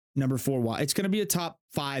 Number 4. It's going to be a top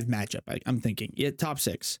 5 matchup. I'm thinking. Yeah, top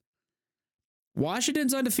 6.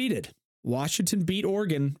 Washington's undefeated. Washington beat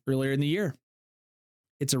Oregon earlier in the year.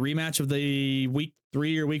 It's a rematch of the week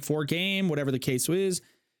 3 or week 4 game, whatever the case is.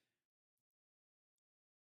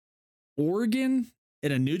 Oregon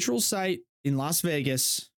at a neutral site in Las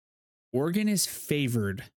Vegas. Oregon is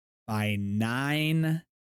favored by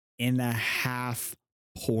 9.5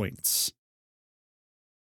 points.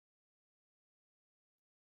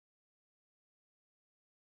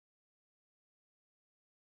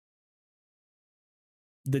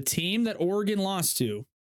 The team that Oregon lost to,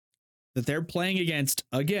 that they're playing against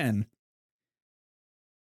again,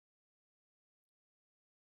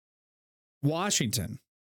 Washington,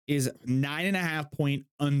 is 9.5-point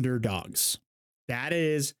underdogs. That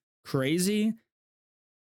is crazy.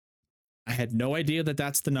 I had no idea that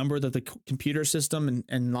that's the number that the computer system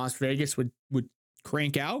in Las Vegas would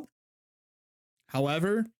crank out.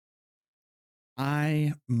 However,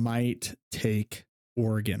 I might take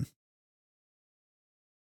Oregon.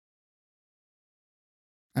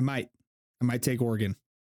 I might take Oregon.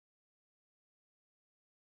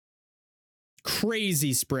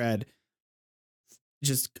 Crazy spread.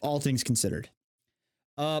 Just all things considered.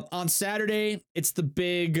 On Saturday, it's the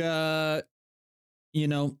big,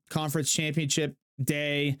 conference championship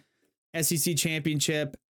day, SEC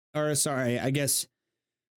championship,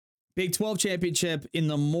 Big 12 championship in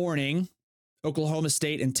the morning, Oklahoma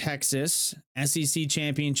State and Texas, SEC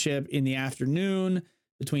championship in the afternoon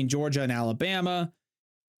between Georgia and Alabama,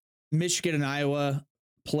 Michigan and Iowa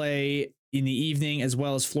play in the evening, as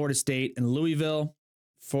well as Florida State and Louisville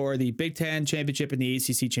for the Big 10 championship and the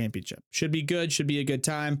ACC championship. Should be good. Should be a good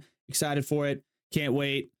time. Excited for it. Can't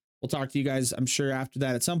wait. We'll talk to you guys, I'm sure, after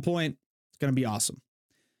that at some point. It's going to be awesome.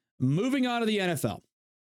 Moving on to the NFL.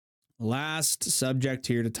 Last subject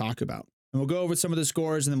here to talk about. And we'll go over some of the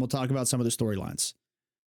scores and then we'll talk about some of the storylines.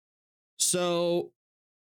 So,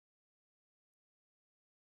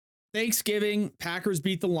 Thanksgiving, Packers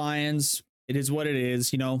beat the Lions. It is what it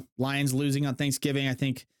is. Lions losing on Thanksgiving. I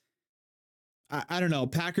think, I don't know.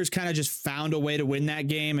 Packers kind of just found a way to win that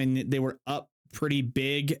game, and they were up pretty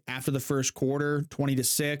big after the first quarter,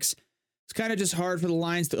 20-6. It's kind of just hard for the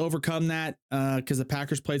Lions to overcome that because the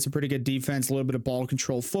Packers played some pretty good defense, a little bit of ball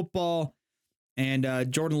control football,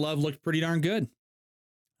 and Jordan Love looked pretty darn good.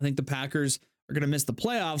 I think the Packers are going to miss the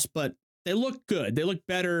playoffs, but they look good. They look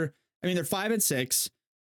better. I mean, they're 5-6.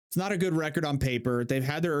 It's not a good record on paper. They've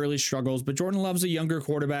had their early struggles, but Jordan Love's a younger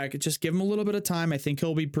quarterback. Just give him a little bit of time. I think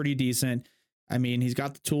he'll be pretty decent. I mean, he's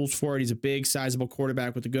got the tools for it. He's a big, sizable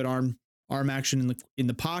quarterback with a good arm action in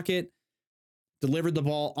the pocket. Delivered the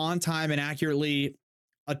ball on time and accurately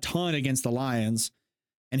a ton against the Lions.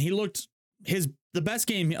 And he looked the best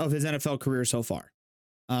game of his NFL career so far,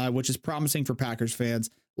 which is promising for Packers fans.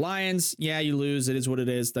 Lions, yeah, you lose. It is what it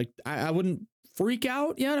is. Like, I wouldn't freak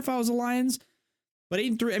out yet if I was the Lions. But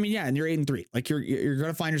 8-3, I mean, yeah, and you're 8-3. Like, you're going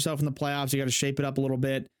to find yourself in the playoffs. You got to shape it up a little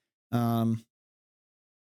bit. But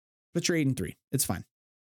you're 8-3. It's fine.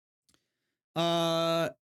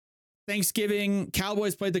 Thanksgiving,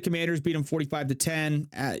 Cowboys played the Commanders, beat them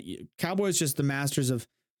 45-10. Cowboys just the masters of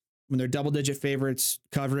when they're double-digit favorites,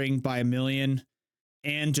 covering by 1 million,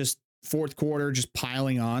 and just fourth quarter just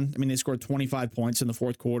piling on. I mean, they scored 25 points in the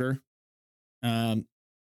fourth quarter. Kind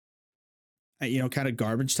of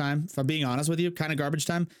garbage time. If I'm being honest with you, kind of garbage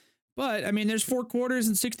time. But, I mean, there's 4 quarters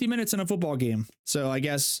and 60 minutes in a football game. So I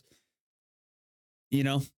guess,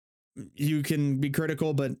 you can be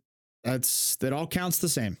critical, but that all counts the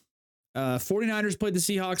same. 49ers played the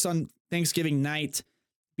Seahawks on Thanksgiving night,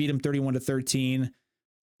 beat them 31-13.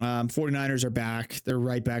 49ers are back. They're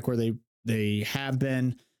right back where they have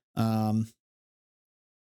been. They're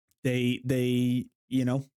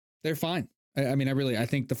fine. I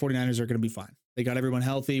think the 49ers are going to be fine. They got everyone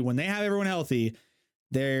healthy. When they have everyone healthy,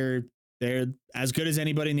 they're as good as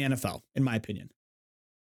anybody in the NFL, in my opinion.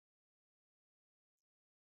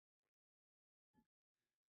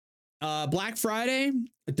 Black Friday,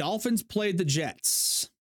 the Dolphins played the Jets.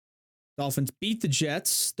 Dolphins beat the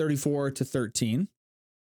Jets 34-13.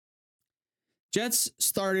 Jets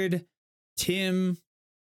started Tim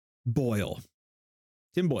Boyle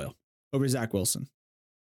over Zach Wilson.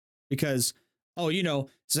 Because,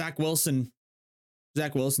 Zach Wilson's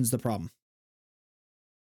the problem.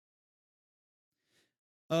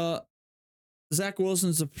 Zach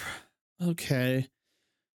Wilson's okay.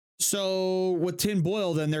 So with Tim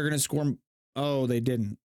Boyle, then they're going to score. Oh, they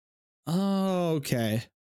didn't. Oh, okay.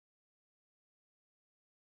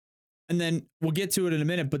 And then we'll get to it in a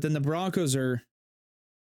minute, but then the Broncos are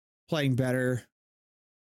playing better.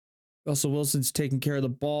 Russell Wilson's taking care of the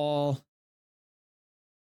ball.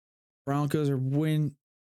 Broncos are win.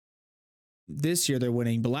 This year they're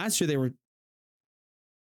winning, but last year they were.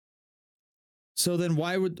 So then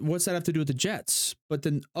what's that have to do with the Jets? But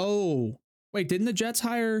then, wait, didn't the Jets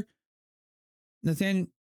hire Nathan,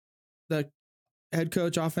 the head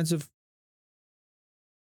coach, offensive?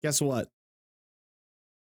 Guess what?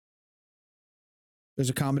 There's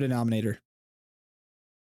a common denominator.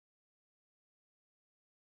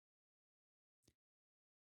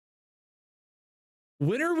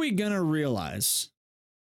 When are we going to realize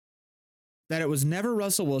that it was never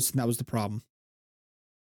Russell Wilson that was the problem?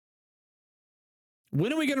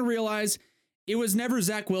 When are we going to realize it was never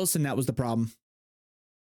Zach Wilson that was the problem?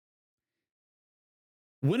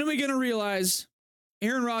 When are we going to realize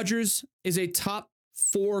Aaron Rodgers is a top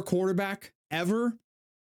 4 quarterback ever,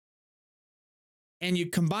 and you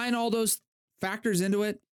combine all those factors into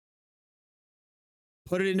it,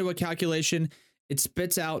 put it into a calculation, it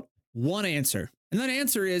spits out one answer. And that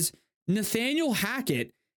answer is Nathaniel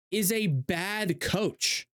Hackett is a bad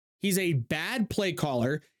coach. He's a bad play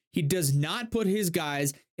caller. He does not put his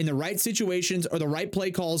guys in the right situations or the right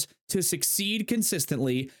play calls to succeed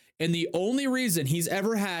consistently. And the only reason he's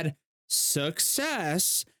ever had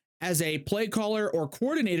success as a play caller or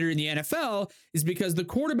coordinator in the NFL is because the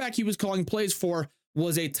quarterback he was calling plays for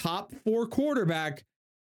was a top 4 quarterback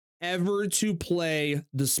ever to play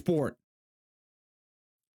the sport.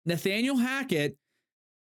 Nathaniel Hackett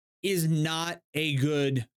is not a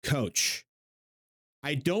good coach.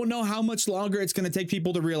 I don't know how much longer it's going to take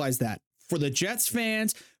people to realize that. For the Jets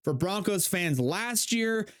fans, for Broncos fans last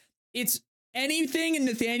year, it's anything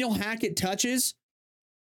Nathaniel Hackett touches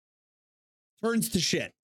turns to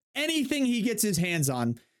shit. Anything he gets his hands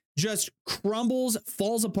on just crumbles,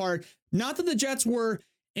 falls apart. Not that the Jets were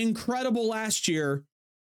incredible last year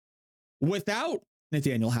without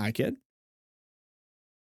Nathaniel Hackett,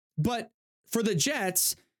 but for the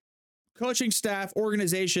Jets, coaching staff,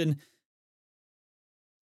 organization,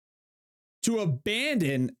 to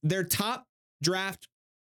abandon their top draft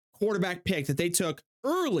quarterback pick that they took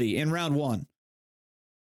early in round 1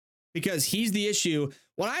 because he's the issue.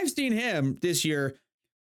 What I've seen him this year,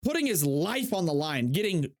 putting his life on the line,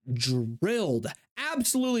 getting drilled,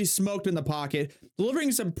 absolutely smoked in the pocket,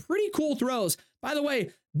 delivering some pretty cool throws. By the way,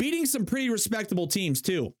 beating some pretty respectable teams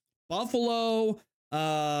too. Buffalo,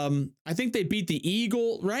 I think they beat the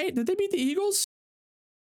Eagles, right? Did they beat the Eagles?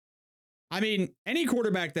 I mean, any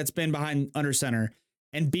quarterback that's been behind under center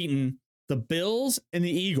and beaten the Bills and the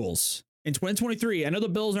Eagles in 2023. I know the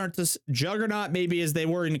Bills aren't this juggernaut maybe as they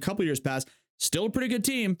were in a couple years past. Still a pretty good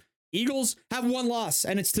team. Eagles have one loss,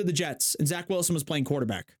 and it's to the Jets, and Zach Wilson was playing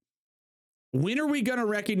quarterback. When are we going to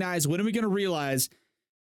recognize, when are we going to realize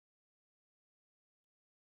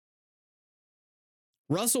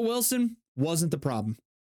Russell Wilson wasn't the problem?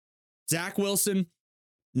 Zach Wilson,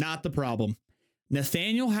 not the problem.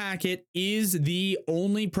 Nathaniel Hackett is the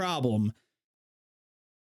only problem.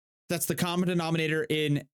 That's the common denominator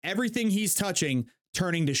in everything he's touching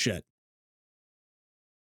turning to shit.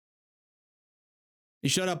 He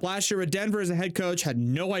showed up last year with Denver as a head coach, had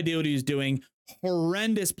no idea what he was doing.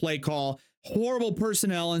 Horrendous play call, horrible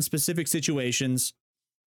personnel in specific situations.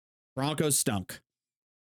 Broncos stunk.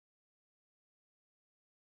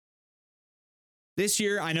 This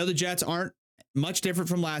year, I know the Jets aren't much different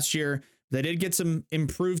from last year. They did get some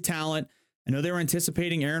improved talent. I know they were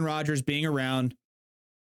anticipating Aaron Rodgers being around.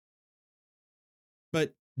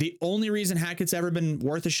 But the only reason Hackett's ever been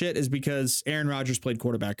worth a shit is because Aaron Rodgers played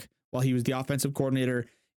quarterback while he was the offensive coordinator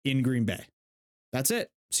in Green Bay. That's it.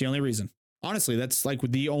 It's the only reason. Honestly, that's like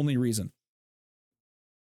the only reason.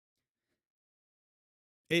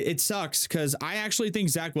 It sucks because I actually think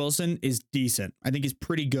Zach Wilson is decent. I think he's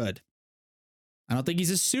pretty good. I don't think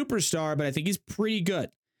he's a superstar, but I think he's pretty good.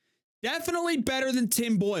 Definitely better than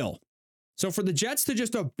Tim Boyle. So for the Jets to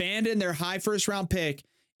just abandon their high first round pick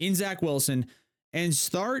in Zach Wilson and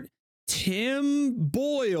start Tim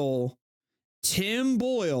Boyle,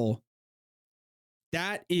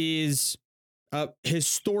 that is a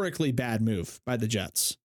historically bad move by the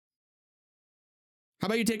Jets. How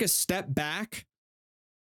about you take a step back?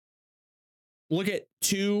 Look at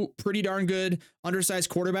 2 pretty darn good undersized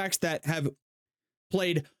quarterbacks that have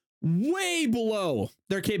played way below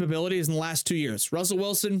their capabilities in the last 2 years. Russell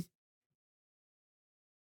Wilson,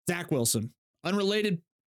 Zach Wilson. Unrelated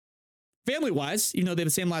family-wise, even though they have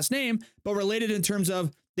the same last name, but related in terms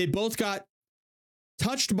of they both got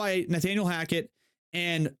touched by Nathaniel Hackett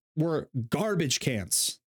and were garbage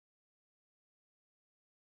cans.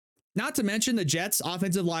 Not to mention the Jets'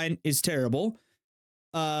 offensive line is terrible.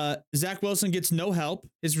 Zach Wilson gets no help.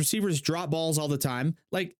 His receivers drop balls all the time.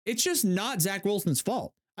 Like, it's just not Zach Wilson's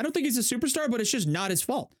fault. I don't think he's a superstar, but it's just not his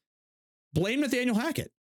fault. Blame Nathaniel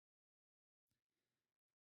Hackett.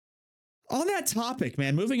 On that topic,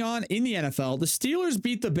 man, moving on in the NFL, the Steelers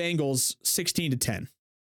beat the Bengals 16-10.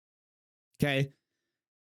 Okay.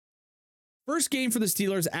 First game for the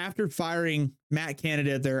Steelers after firing Matt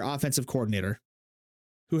Canada, their offensive coordinator,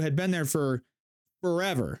 who had been there for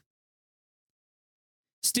forever.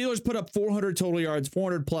 Steelers put up 400 total yards,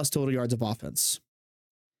 400 plus total yards of offense.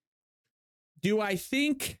 Do I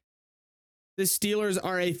think the Steelers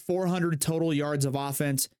are a 400 total yards of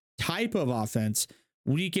offense type of offense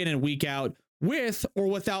week in and week out with or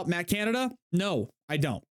without Matt Canada? No, I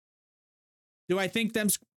don't. Do I think them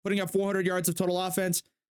putting up 400 yards of total offense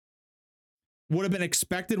would have been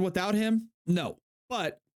expected without him? No.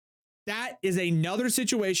 But that is another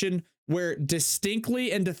situation where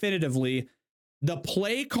distinctly and definitively the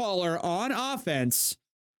play caller on offense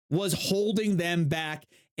was holding them back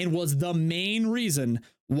and was the main reason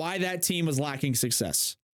why that team was lacking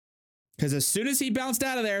success. Because as soon as he bounced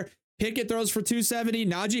out of there, Pickett throws for 270,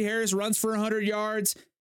 Najee Harris runs for 100 yards,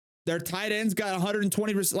 their tight ends got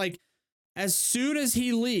 120%. Like, as soon as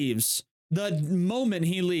he leaves, the moment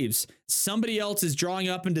he leaves, somebody else is drawing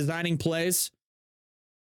up and designing plays.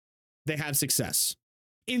 They have success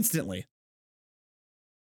instantly.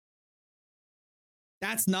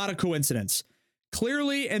 That's not a coincidence.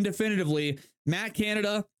 Clearly and definitively, Matt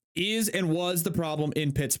Canada is and was the problem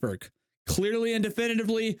in Pittsburgh. Clearly and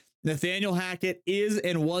definitively, Nathaniel Hackett is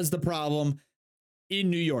and was the problem in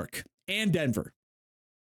New York and Denver.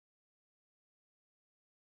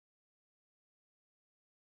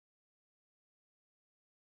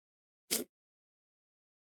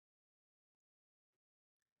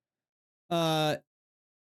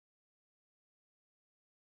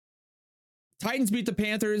 Titans beat the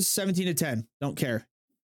Panthers 17-10. Don't care.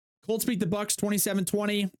 Colts beat the Bucks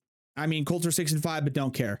 27-20. I mean, Colts are 6-5, but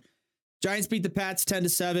don't care. Giants beat the Pats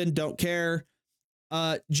 10-7. Don't care.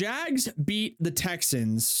 Jags beat the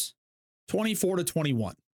Texans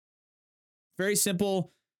 24-21. Very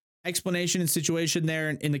simple explanation and situation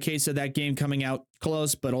there in the case of that game coming out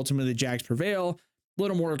close, but ultimately the Jags prevail. A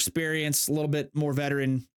little more experience, a little bit more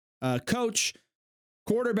veteran coach,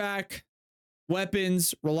 quarterback,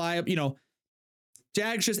 weapons, reliable,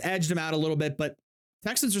 Jags just edged them out a little bit, but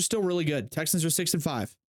Texans are still really good. Texans are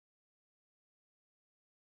 6-5.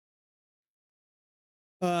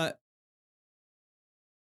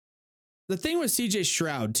 The thing with CJ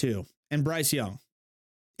Stroud too, and Bryce Young,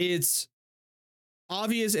 it's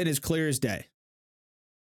obvious and as clear as day.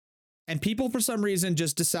 And people for some reason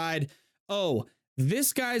just decide, oh,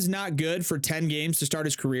 this guy's not good for 10 games to start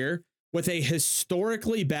his career with a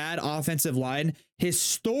historically bad offensive line,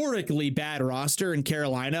 historically bad roster in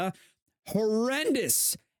Carolina,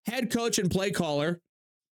 horrendous head coach and play caller.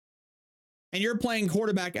 And you're playing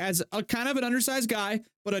quarterback as a kind of an undersized guy,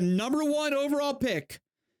 but a number 1 overall pick.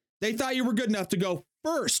 They thought you were good enough to go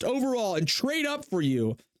first overall and trade up for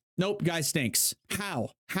you. Nope, guy stinks. How?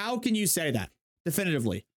 How can you say that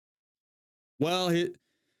definitively? Well,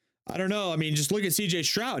 I don't know. I mean, just look at CJ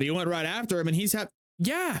Stroud. He went right after him and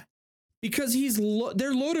because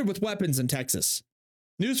they're loaded with weapons in Texas.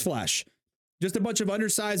 Newsflash. Just a bunch of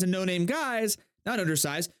undersized and no-name guys, not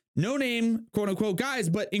undersized, no-name, quote-unquote guys,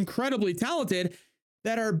 but incredibly talented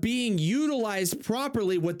that are being utilized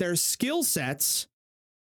properly with their skill sets.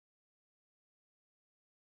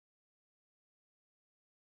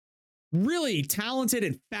 Really talented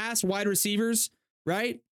and fast wide receivers,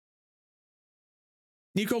 right?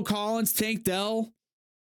 Nico Collins, Tank Dell.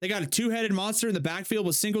 They got a 2-headed monster in the backfield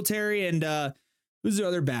with Singletary and who's the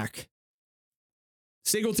other back?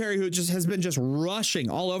 Singletary, who just has been just rushing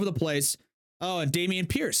all over the place. Oh, and Dameon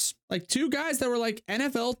Pierce. Like 2 guys that were like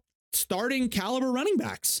NFL starting caliber running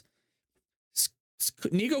backs.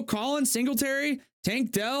 Nico Collins, Singletary,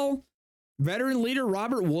 Tank Dell, veteran leader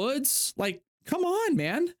Robert Woods. Like, come on,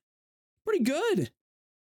 man. Pretty good.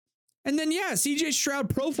 And then, CJ Stroud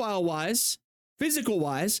profile-wise,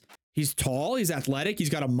 physical-wise, he's tall, he's athletic, he's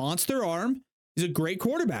got a monster arm, he's a great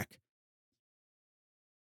quarterback.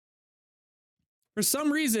 For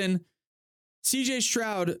some reason, CJ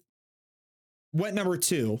Stroud went number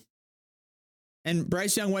 2, and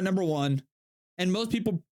Bryce Young went number 1, and most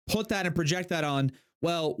people put that and project that on,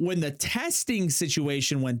 well, when the testing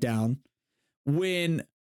situation went down, when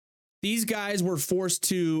these guys were forced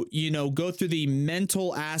to, go through the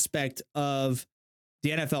mental aspect of the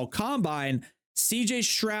NFL Combine, CJ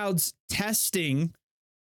Stroud's testing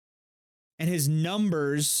and his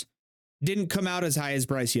numbers didn't come out as high as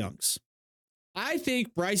Bryce Young's. I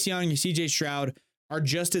think Bryce Young and CJ Stroud are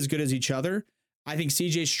just as good as each other. I think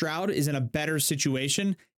CJ Stroud is in a better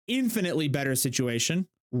situation, infinitely better situation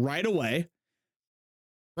right away.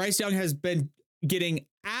 Bryce Young has been getting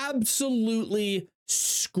absolutely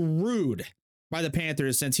screwed by the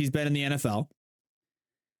Panthers since he's been in the NFL.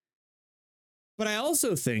 But I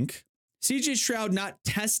also think CJ Stroud not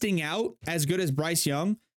testing out as good as Bryce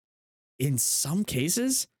Young, in some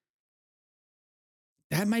cases,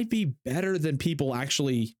 that might be better than people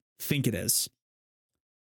actually think it is.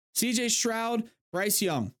 CJ Stroud, Bryce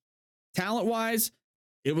Young, talent-wise,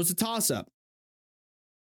 it was a toss-up.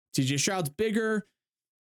 CJ Stroud's bigger,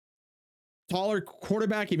 taller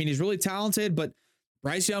quarterback. I mean, he's really talented, but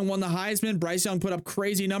Bryce Young won the Heisman. Bryce Young put up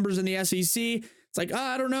crazy numbers in the SEC. It's like,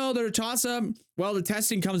 I don't know, they're a toss-up. Well, the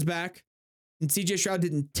testing comes back, and CJ Stroud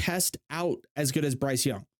didn't test out as good as Bryce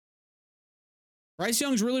Young. Bryce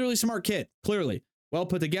Young's really, really smart kid, clearly. Well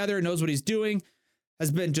put together, knows what he's doing,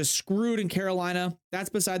 has been just screwed in Carolina. That's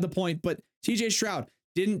beside the point, but CJ Stroud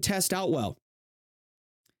didn't test out well.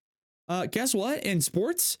 Guess what? In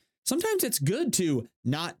sports, sometimes it's good to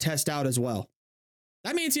not test out as well.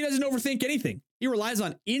 That means he doesn't overthink anything. He relies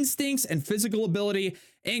on instincts and physical ability,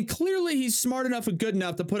 and clearly he's smart enough and good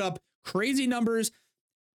enough to put up crazy numbers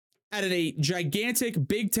at a gigantic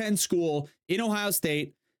Big Ten school in Ohio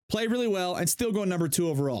State, play really well, and still go number 2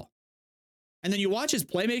 overall. And then you watch his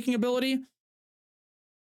playmaking ability,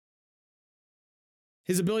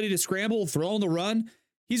 his ability to scramble, throw on the run.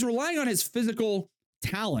 He's relying on his physical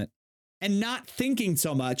talent and not thinking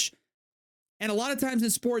so much. And a lot of times in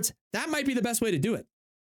sports, that might be the best way to do it.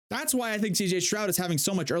 That's why I think CJ Stroud is having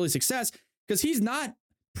so much early success, because he's not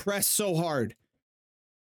pressed so hard.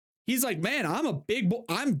 He's like, man, I'm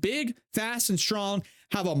big, fast, and strong,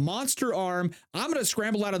 have a monster arm. I'm going to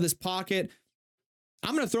scramble out of this pocket.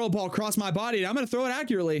 I'm going to throw a ball across my body, and I'm going to throw it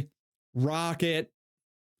accurately. Rocket.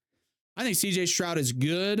 I think CJ Stroud is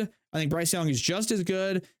good. I think Bryce Young is just as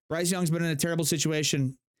good. Bryce Young's been in a terrible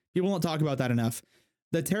situation. People don't talk about that enough.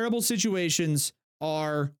 The terrible situations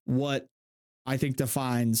are what I think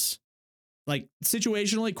defines, like,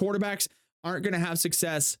 situationally, quarterbacks aren't going to have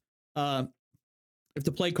success if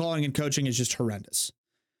the play calling and coaching is just horrendous.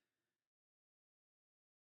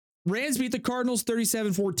 Rams beat the Cardinals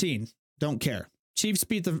 37-14. Don't care. Chiefs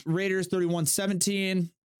beat the Raiders 31-17.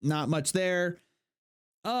 Not much there.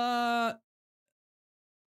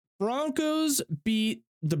 Broncos beat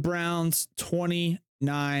the Browns 29-12.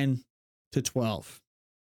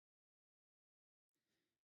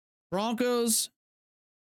 Broncos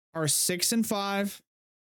are 6-5.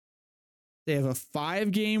 They have a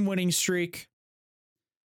 5-game winning streak.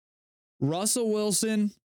 Russell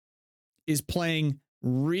Wilson is playing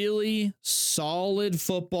really solid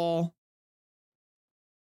football.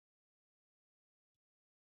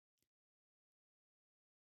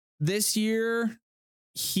 This year,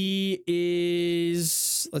 he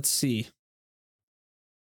is, let's see.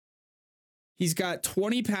 He's got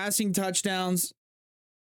 20 passing touchdowns.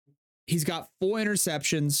 He's got 4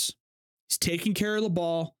 interceptions. He's taking care of the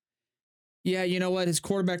ball. Yeah, you know what? His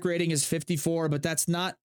quarterback rating is 54, but that's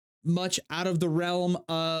not much out of the realm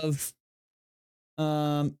of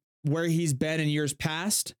where he's been in years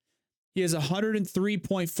past. He has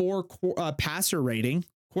 103.4 passer rating.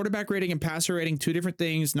 Quarterback rating and passer rating, 2 different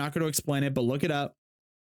things. Not going to explain it, but look it up.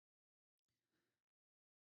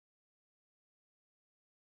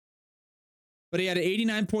 But he had an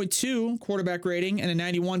 89.2 quarterback rating and a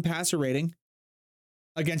 91 passer rating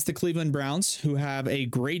against the Cleveland Browns, who have a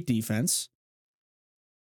great defense.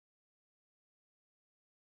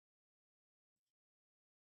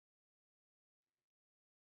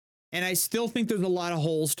 And I still think there's a lot of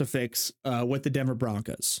holes to fix with the Denver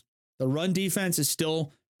Broncos. The run defense is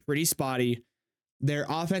still pretty spotty. Their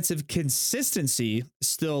offensive consistency is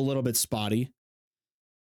still a little bit spotty.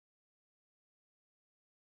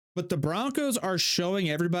 But the Broncos are showing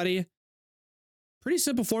everybody pretty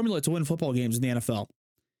simple formula to win football games in the NFL.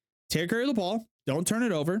 Take care of the ball. Don't turn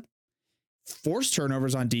it over. Force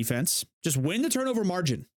turnovers on defense. Just win the turnover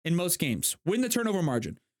margin in most games. Win the turnover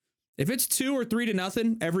margin. If it's 2 or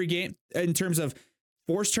 3-0 every game in terms of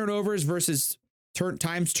forced turnovers versus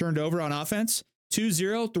times turned over on offense,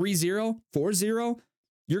 2-0, 3-0, 4-0,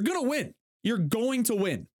 you're going to win. You're going to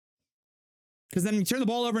win. Because then you turn the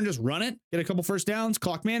ball over and just run it, get a couple first downs,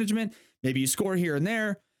 clock management. Maybe you score here and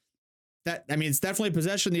there. It's definitely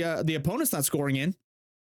possession the opponent's not scoring in.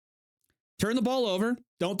 Turn the ball over.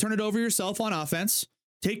 Don't turn it over yourself on offense.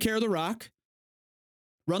 Take care of the rock.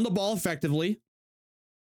 Run the ball effectively.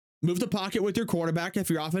 Move the pocket with your quarterback if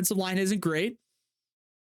your offensive line isn't great.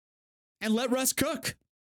 And let Russ cook.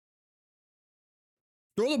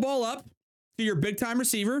 Throw the ball up to your big-time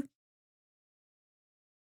receiver.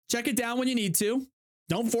 Check it down when you need to.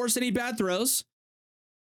 Don't force any bad throws.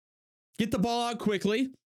 Get the ball out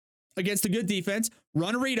quickly against a good defense.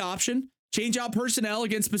 Run a read option. Change out personnel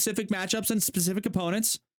against specific matchups and specific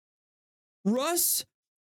opponents. Russ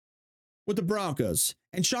with the Broncos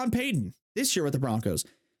and Sean Payton this year with the Broncos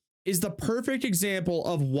is the perfect example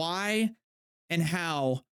of why and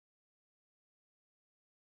how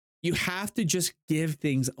you have to just give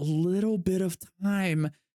things a little bit of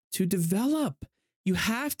time to develop. You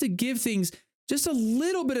have to give things just a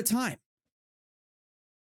little bit of time.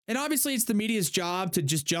 And obviously it's the media's job to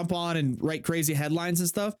just jump on and write crazy headlines and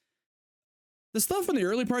stuff. The stuff from the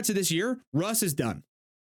early parts of this year, Russ is done.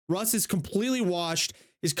 Russ is completely washed.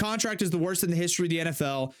 His contract is the worst in the history of the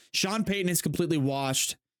NFL. Sean Payton is completely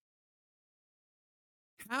washed.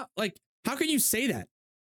 How can you say that?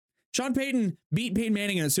 Sean Payton beat Peyton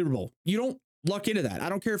Manning in a Super Bowl. You don't luck into that. I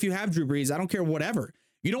don't care if you have Drew Brees. I don't care whatever.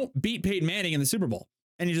 You don't beat Peyton Manning in the Super Bowl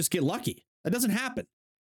and you just get lucky. That doesn't happen.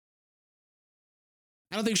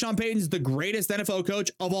 I don't think Sean Payton's the greatest NFL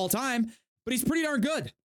coach of all time, but he's pretty darn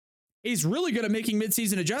good. He's really good at making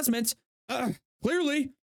midseason adjustments. Clearly.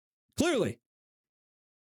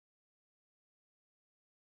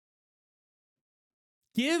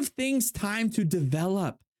 Give things time to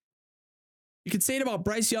develop. You could say it about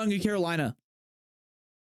Bryce Young in Carolina.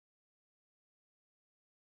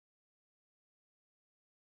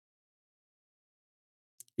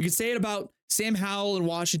 You could say it about Sam Howell in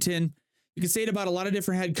Washington. You could say it about a lot of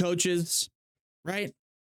different head coaches, right? You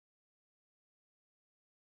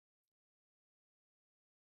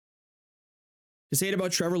could say it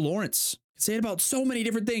about Trevor Lawrence. You could say it about so many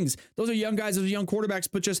different things. Those are young guys, those are young quarterbacks,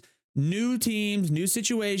 but just new teams, new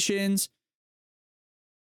situations.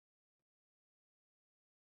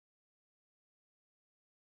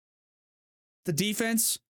 The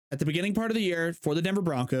defense at the beginning part of the year for the Denver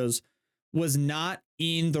Broncos was not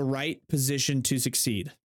in the right position to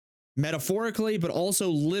succeed. Metaphorically, but also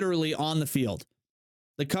literally on the field.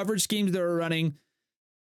 The coverage schemes they were running,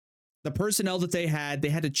 the personnel that they had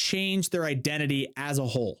to change their identity as a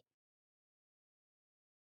whole.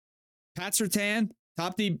 Pat Surtain,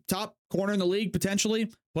 top corner in the league, potentially,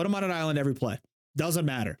 put him on an island every play. Doesn't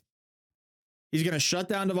matter. He's going to shut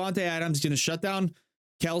down Devontae Adams. He's going to shut down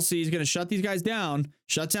Kelsey. He's going to shut these guys down.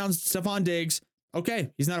 Shut down Stephon Diggs. Okay,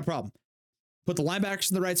 he's not a problem. Put the linebackers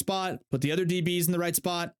in the right spot. Put the other DBs in the right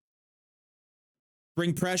spot.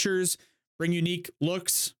 Bring pressures. Bring unique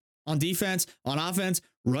looks on defense. On offense,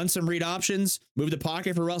 run some read options. Move the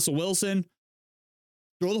pocket for Russell Wilson.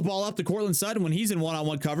 Throw the ball up to Cortland Sutton when he's in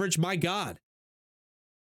one-on-one coverage. My God.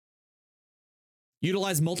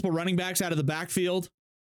 Utilize multiple running backs out of the backfield.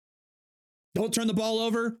 Don't turn the ball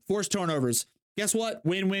over. Force turnovers. Guess what?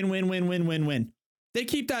 Win, win, win, win, win, win, win. They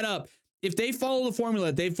keep that up. If they follow the formula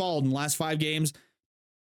that they've followed in the last 5 games,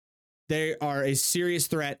 they are a serious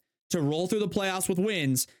threat to roll through the playoffs with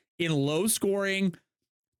wins in low-scoring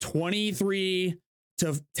 23-10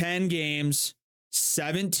 games,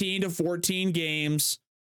 17-14 games.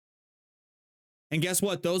 And guess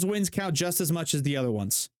what? Those wins count just as much as the other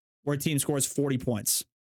ones, where a team scores 40 points.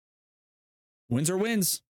 Wins are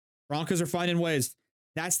wins. Broncos are finding ways.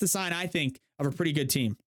 That's the sign, I think, of a pretty good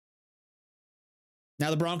team. Now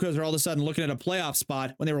the Broncos are all of a sudden looking at a playoff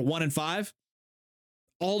spot when they were 1-5.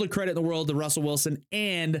 All the credit in the world to Russell Wilson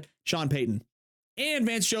and Sean Payton and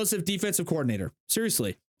Vance Joseph, defensive coordinator.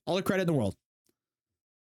 Seriously, all the credit in the world.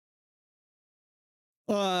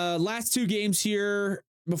 Last 2 games here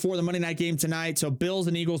before the Monday night game tonight. So Bills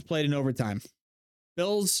and Eagles played in overtime.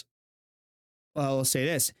 Bills, well, let's say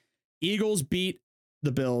this. Eagles beat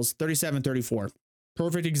the Bills 37-34.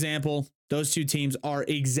 Perfect example. Those two teams are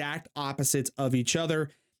exact opposites of each other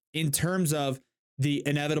in terms of the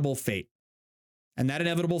inevitable fate. And that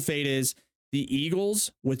inevitable fate is the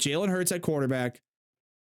Eagles with Jalen Hurts at quarterback,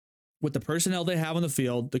 with the personnel they have on the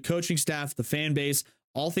field, the coaching staff, the fan base,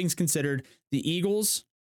 all things considered, the Eagles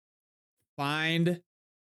find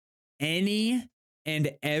any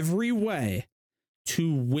and every way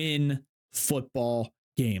to win football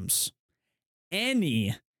games.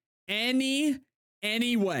 Any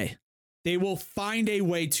way. They will find a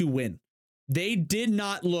way to win. They did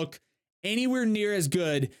not look anywhere near as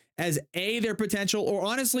good as A, their potential, or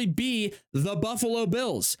honestly B, the Buffalo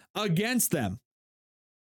Bills against them.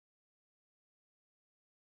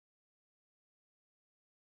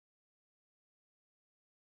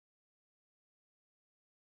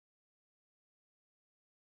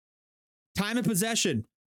 Time of possession,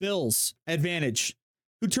 Bills advantage.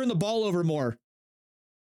 Who turned the ball over more?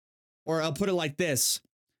 Or I'll put it like this.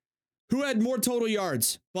 Who had more total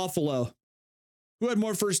yards? Buffalo. Who had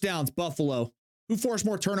more first downs? Buffalo. Who forced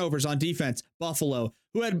more turnovers on defense? Buffalo.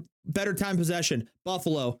 Who had better time possession?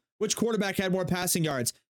 Buffalo. Which quarterback had more passing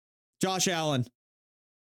yards? Josh Allen.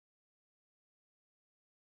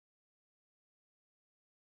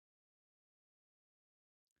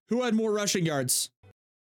 Who had more rushing yards?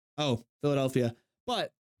 Oh, Philadelphia.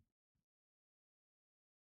 But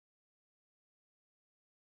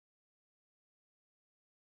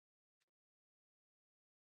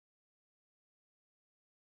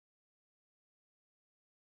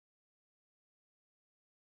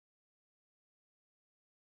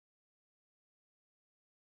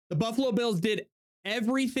the Buffalo Bills did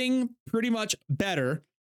everything pretty much better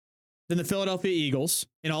than the Philadelphia Eagles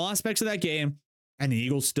in all aspects of that game, and the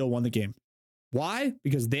Eagles still won the game. Why?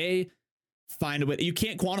 Because they find a way. You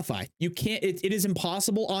can't quantify. You can't. It is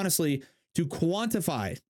impossible, honestly, to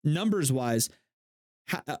quantify numbers-wise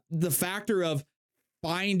the factor of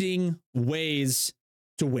finding ways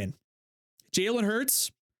to win. Jalen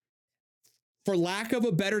Hurts, for lack of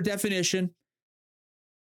a better definition,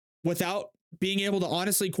 without being able to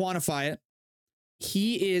honestly quantify it,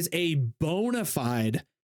 he is a bona fide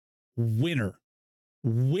winner.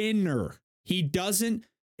 He doesn't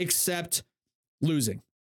accept losing.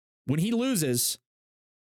 When he loses,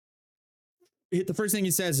 the first thing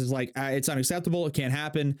he says is like, it's unacceptable. It can't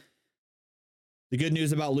happen. The good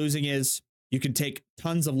news about losing is you can take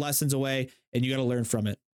tons of lessons away and you got to learn from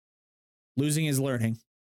it. Losing is learning.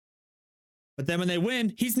 But then when they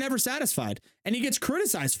win, he's never satisfied and he gets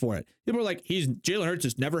criticized for it. People are like, Jalen Hurts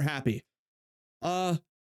is never happy.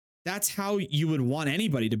 That's how you would want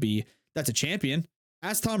anybody to be. That's a champion.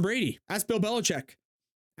 Ask Tom Brady, ask Bill Belichick,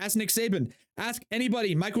 ask Nick Saban, ask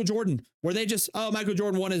anybody, Michael Jordan, where they just, Michael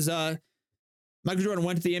Jordan went to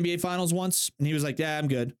the NBA finals once and he was like, yeah, I'm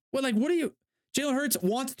good. Well, like, Jalen Hurts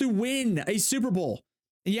wants to win a Super Bowl.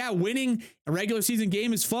 And yeah, winning a regular season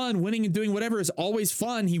game is fun. Winning and doing whatever is always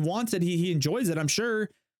fun. He wants it. He enjoys it, I'm sure.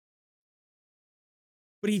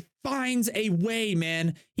 But he finds a way,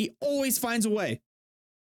 man. He always finds a way.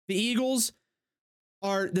 The Eagles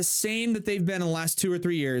are the same that they've been in the last 2 or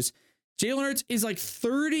 3 years. Jalen Hurts is like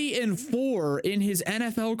 30-4 in his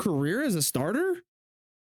NFL career as a starter.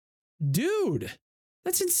 Dude,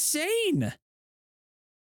 that's insane.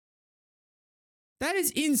 That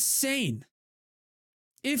is insane.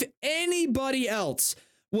 If anybody else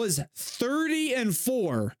was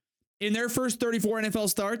 30-4 in their first 34 NFL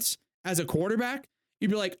starts as a quarterback,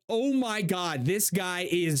 you'd be like, oh my God, this guy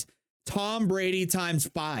is Tom Brady times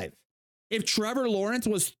 5. If Trevor Lawrence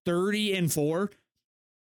was 30-4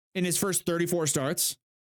 in his first 34 starts,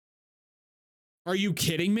 are you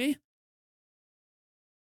kidding me?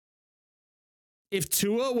 If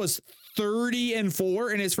Tua was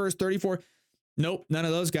 30-4 in his first 34, nope, none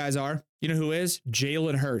of those guys are. You know who is?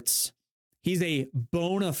 Jalen Hurts. He's a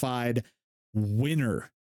bona fide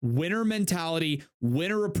winner. Winner mentality,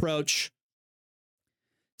 winner approach.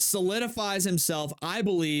 Solidifies himself, I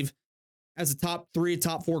believe, as a top 3,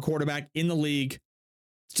 top 4 quarterback in the league.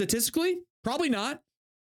 Statistically, probably not.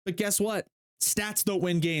 But guess what? Stats don't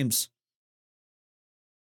win games.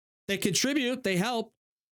 They contribute, they help.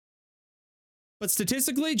 But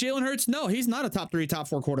statistically, Jalen Hurts, no, he's not a top 3, top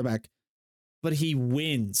 4 quarterback. But he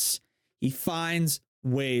wins. He finds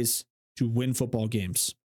ways to win football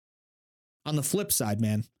games. On the flip side,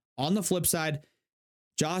 man,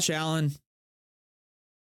 Josh Allen,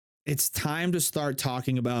 it's time to start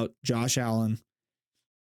talking about Josh Allen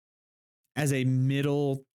as a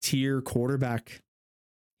middle tier quarterback.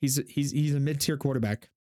 He's a mid-tier quarterback.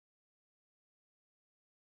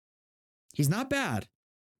 He's not bad.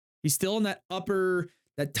 He's still in that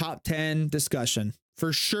top 10 discussion.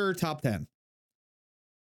 For sure, top 10.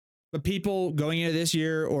 But people going into this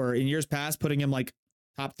year or in years past putting him like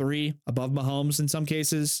top 3 above Mahomes in some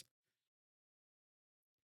cases.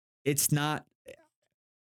 It's not.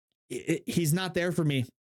 He's not there for me.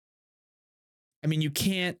 I mean, you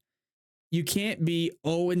can't be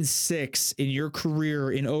 0-6 in your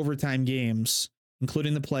career in overtime games,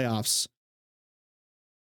 including the playoffs,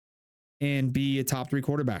 and be a top 3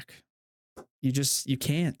 quarterback. You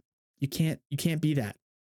can't be that.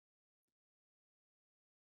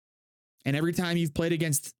 And every time you've played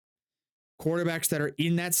against quarterbacks that are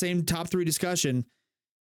in that same top 3 discussion,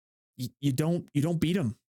 you don't beat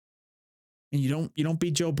them. And you don't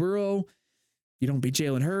beat Joe Burrow. You don't beat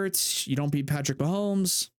Jalen Hurts. You don't beat Patrick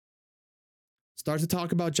Mahomes. Start to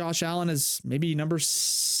talk about Josh Allen as maybe number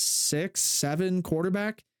 6, 7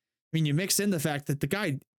 quarterback. I mean, you mix in the fact that the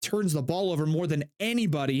guy turns the ball over more than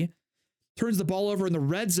anybody, turns the ball over in the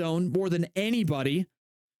red zone more than anybody.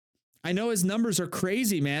 I know his numbers are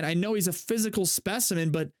crazy, man. I know he's a physical specimen,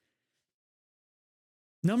 but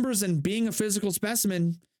numbers and being a physical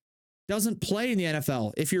specimen doesn't play in the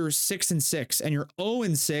NFL if you're 6-6 and you're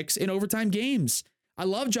 0-6 in overtime games. I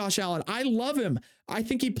love Josh Allen. I love him. I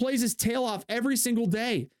think he plays his tail off every single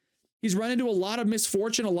day. He's run into a lot of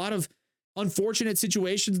misfortune, a lot of unfortunate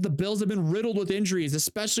situations. The Bills have been riddled with injuries,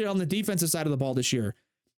 especially on the defensive side of the ball this year.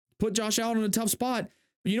 Put Josh Allen in a tough spot.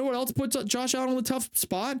 But you know what else puts Josh Allen in a tough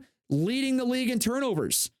spot? Leading the league in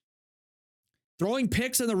turnovers. Throwing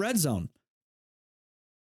picks in the red zone.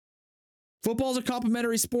 Football is a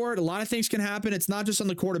complementary sport. A lot of things can happen. It's not just on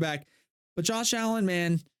the quarterback. But Josh Allen,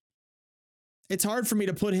 man, it's hard for me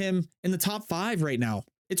to put him in the top 5 right now.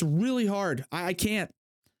 It's really hard. I can't.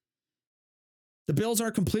 The Bills are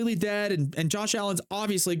completely dead, and Josh Allen's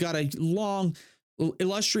obviously got a long,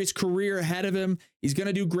 illustrious career ahead of him. He's going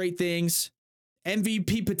to do great things.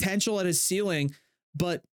 MVP potential at his ceiling,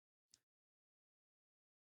 but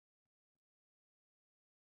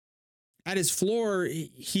at his floor,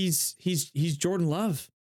 he's Jordan Love.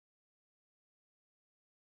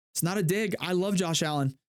 It's not a dig. I love Josh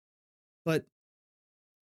Allen, but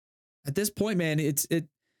at this point, man,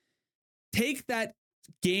 take that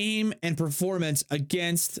game and performance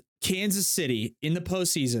against Kansas City in the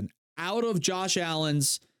postseason out of Josh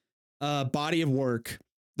Allen's body of work.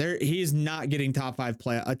 He is not getting top 5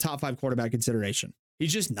 quarterback consideration.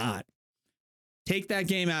 He's just not. Take that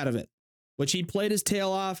game out of it, which he played his tail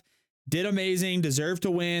off, did amazing, deserved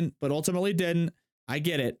to win, but ultimately didn't. I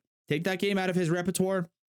get it. Take that game out of his repertoire.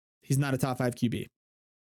 He's not a top 5 QB.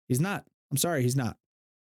 He's not. I'm sorry, he's not.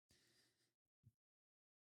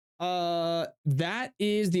 That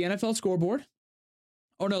is the NFL scoreboard.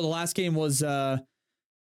 Oh no, the last game was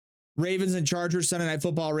Ravens and Chargers, Sunday Night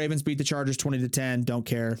Football. Ravens beat the Chargers 20-10. Don't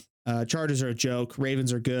care. Chargers are a joke.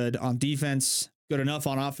 Ravens are good on defense. Good enough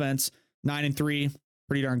on offense. 9-3.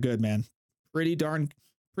 Pretty darn good, man. Pretty darn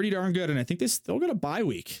good. And I think they still got a bye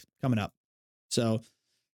week coming up. So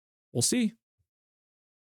we'll see.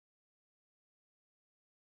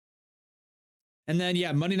 And then,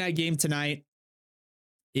 yeah, Monday night game tonight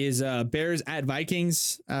is Bears at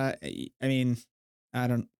Vikings. I mean, I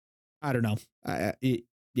don't know.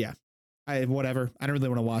 Whatever. I don't really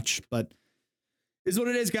want to watch, but is what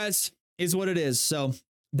it is, guys. Is what it is. So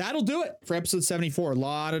that'll do it for episode 74. A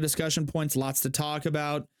lot of discussion points, lots to talk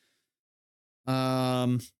about.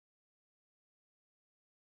 Yeah,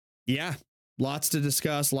 lots to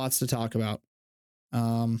discuss, lots to talk about.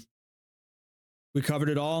 We covered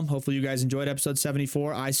it all. Hopefully you guys enjoyed episode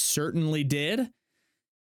 74. I certainly did.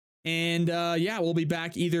 And yeah, we'll be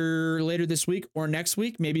back either later this week or next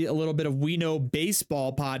week. Maybe a little bit of We Know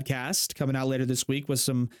Baseball podcast coming out later this week with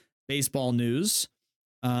some baseball news,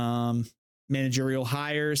 managerial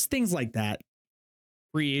hires, things like that.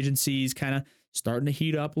 Free agencies kind of starting to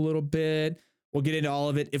heat up a little bit. We'll get into all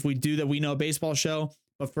of it if we do the We Know Baseball show.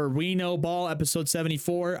 But for We Know Ball episode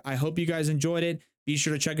 74, I hope you guys enjoyed it. Be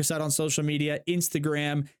sure to check us out on social media,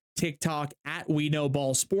 Instagram, TikTok, at We Know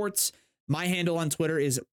Ball Sports. My handle on Twitter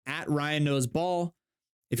is at Ryan Knows Ball.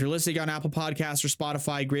 If you're listening on Apple Podcasts or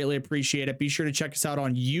Spotify, greatly appreciate it. Be sure to check us out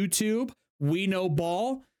on YouTube, We Know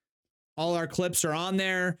Ball. All our clips are on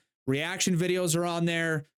there. Reaction videos are on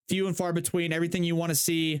there. Few and far between. Everything you want to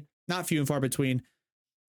see, not few and far between.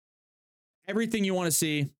 Everything you want to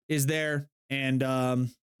see is there.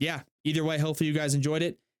 And yeah, either way, hopefully you guys enjoyed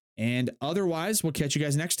it. And otherwise, we'll catch you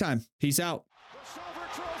guys next time. Peace out.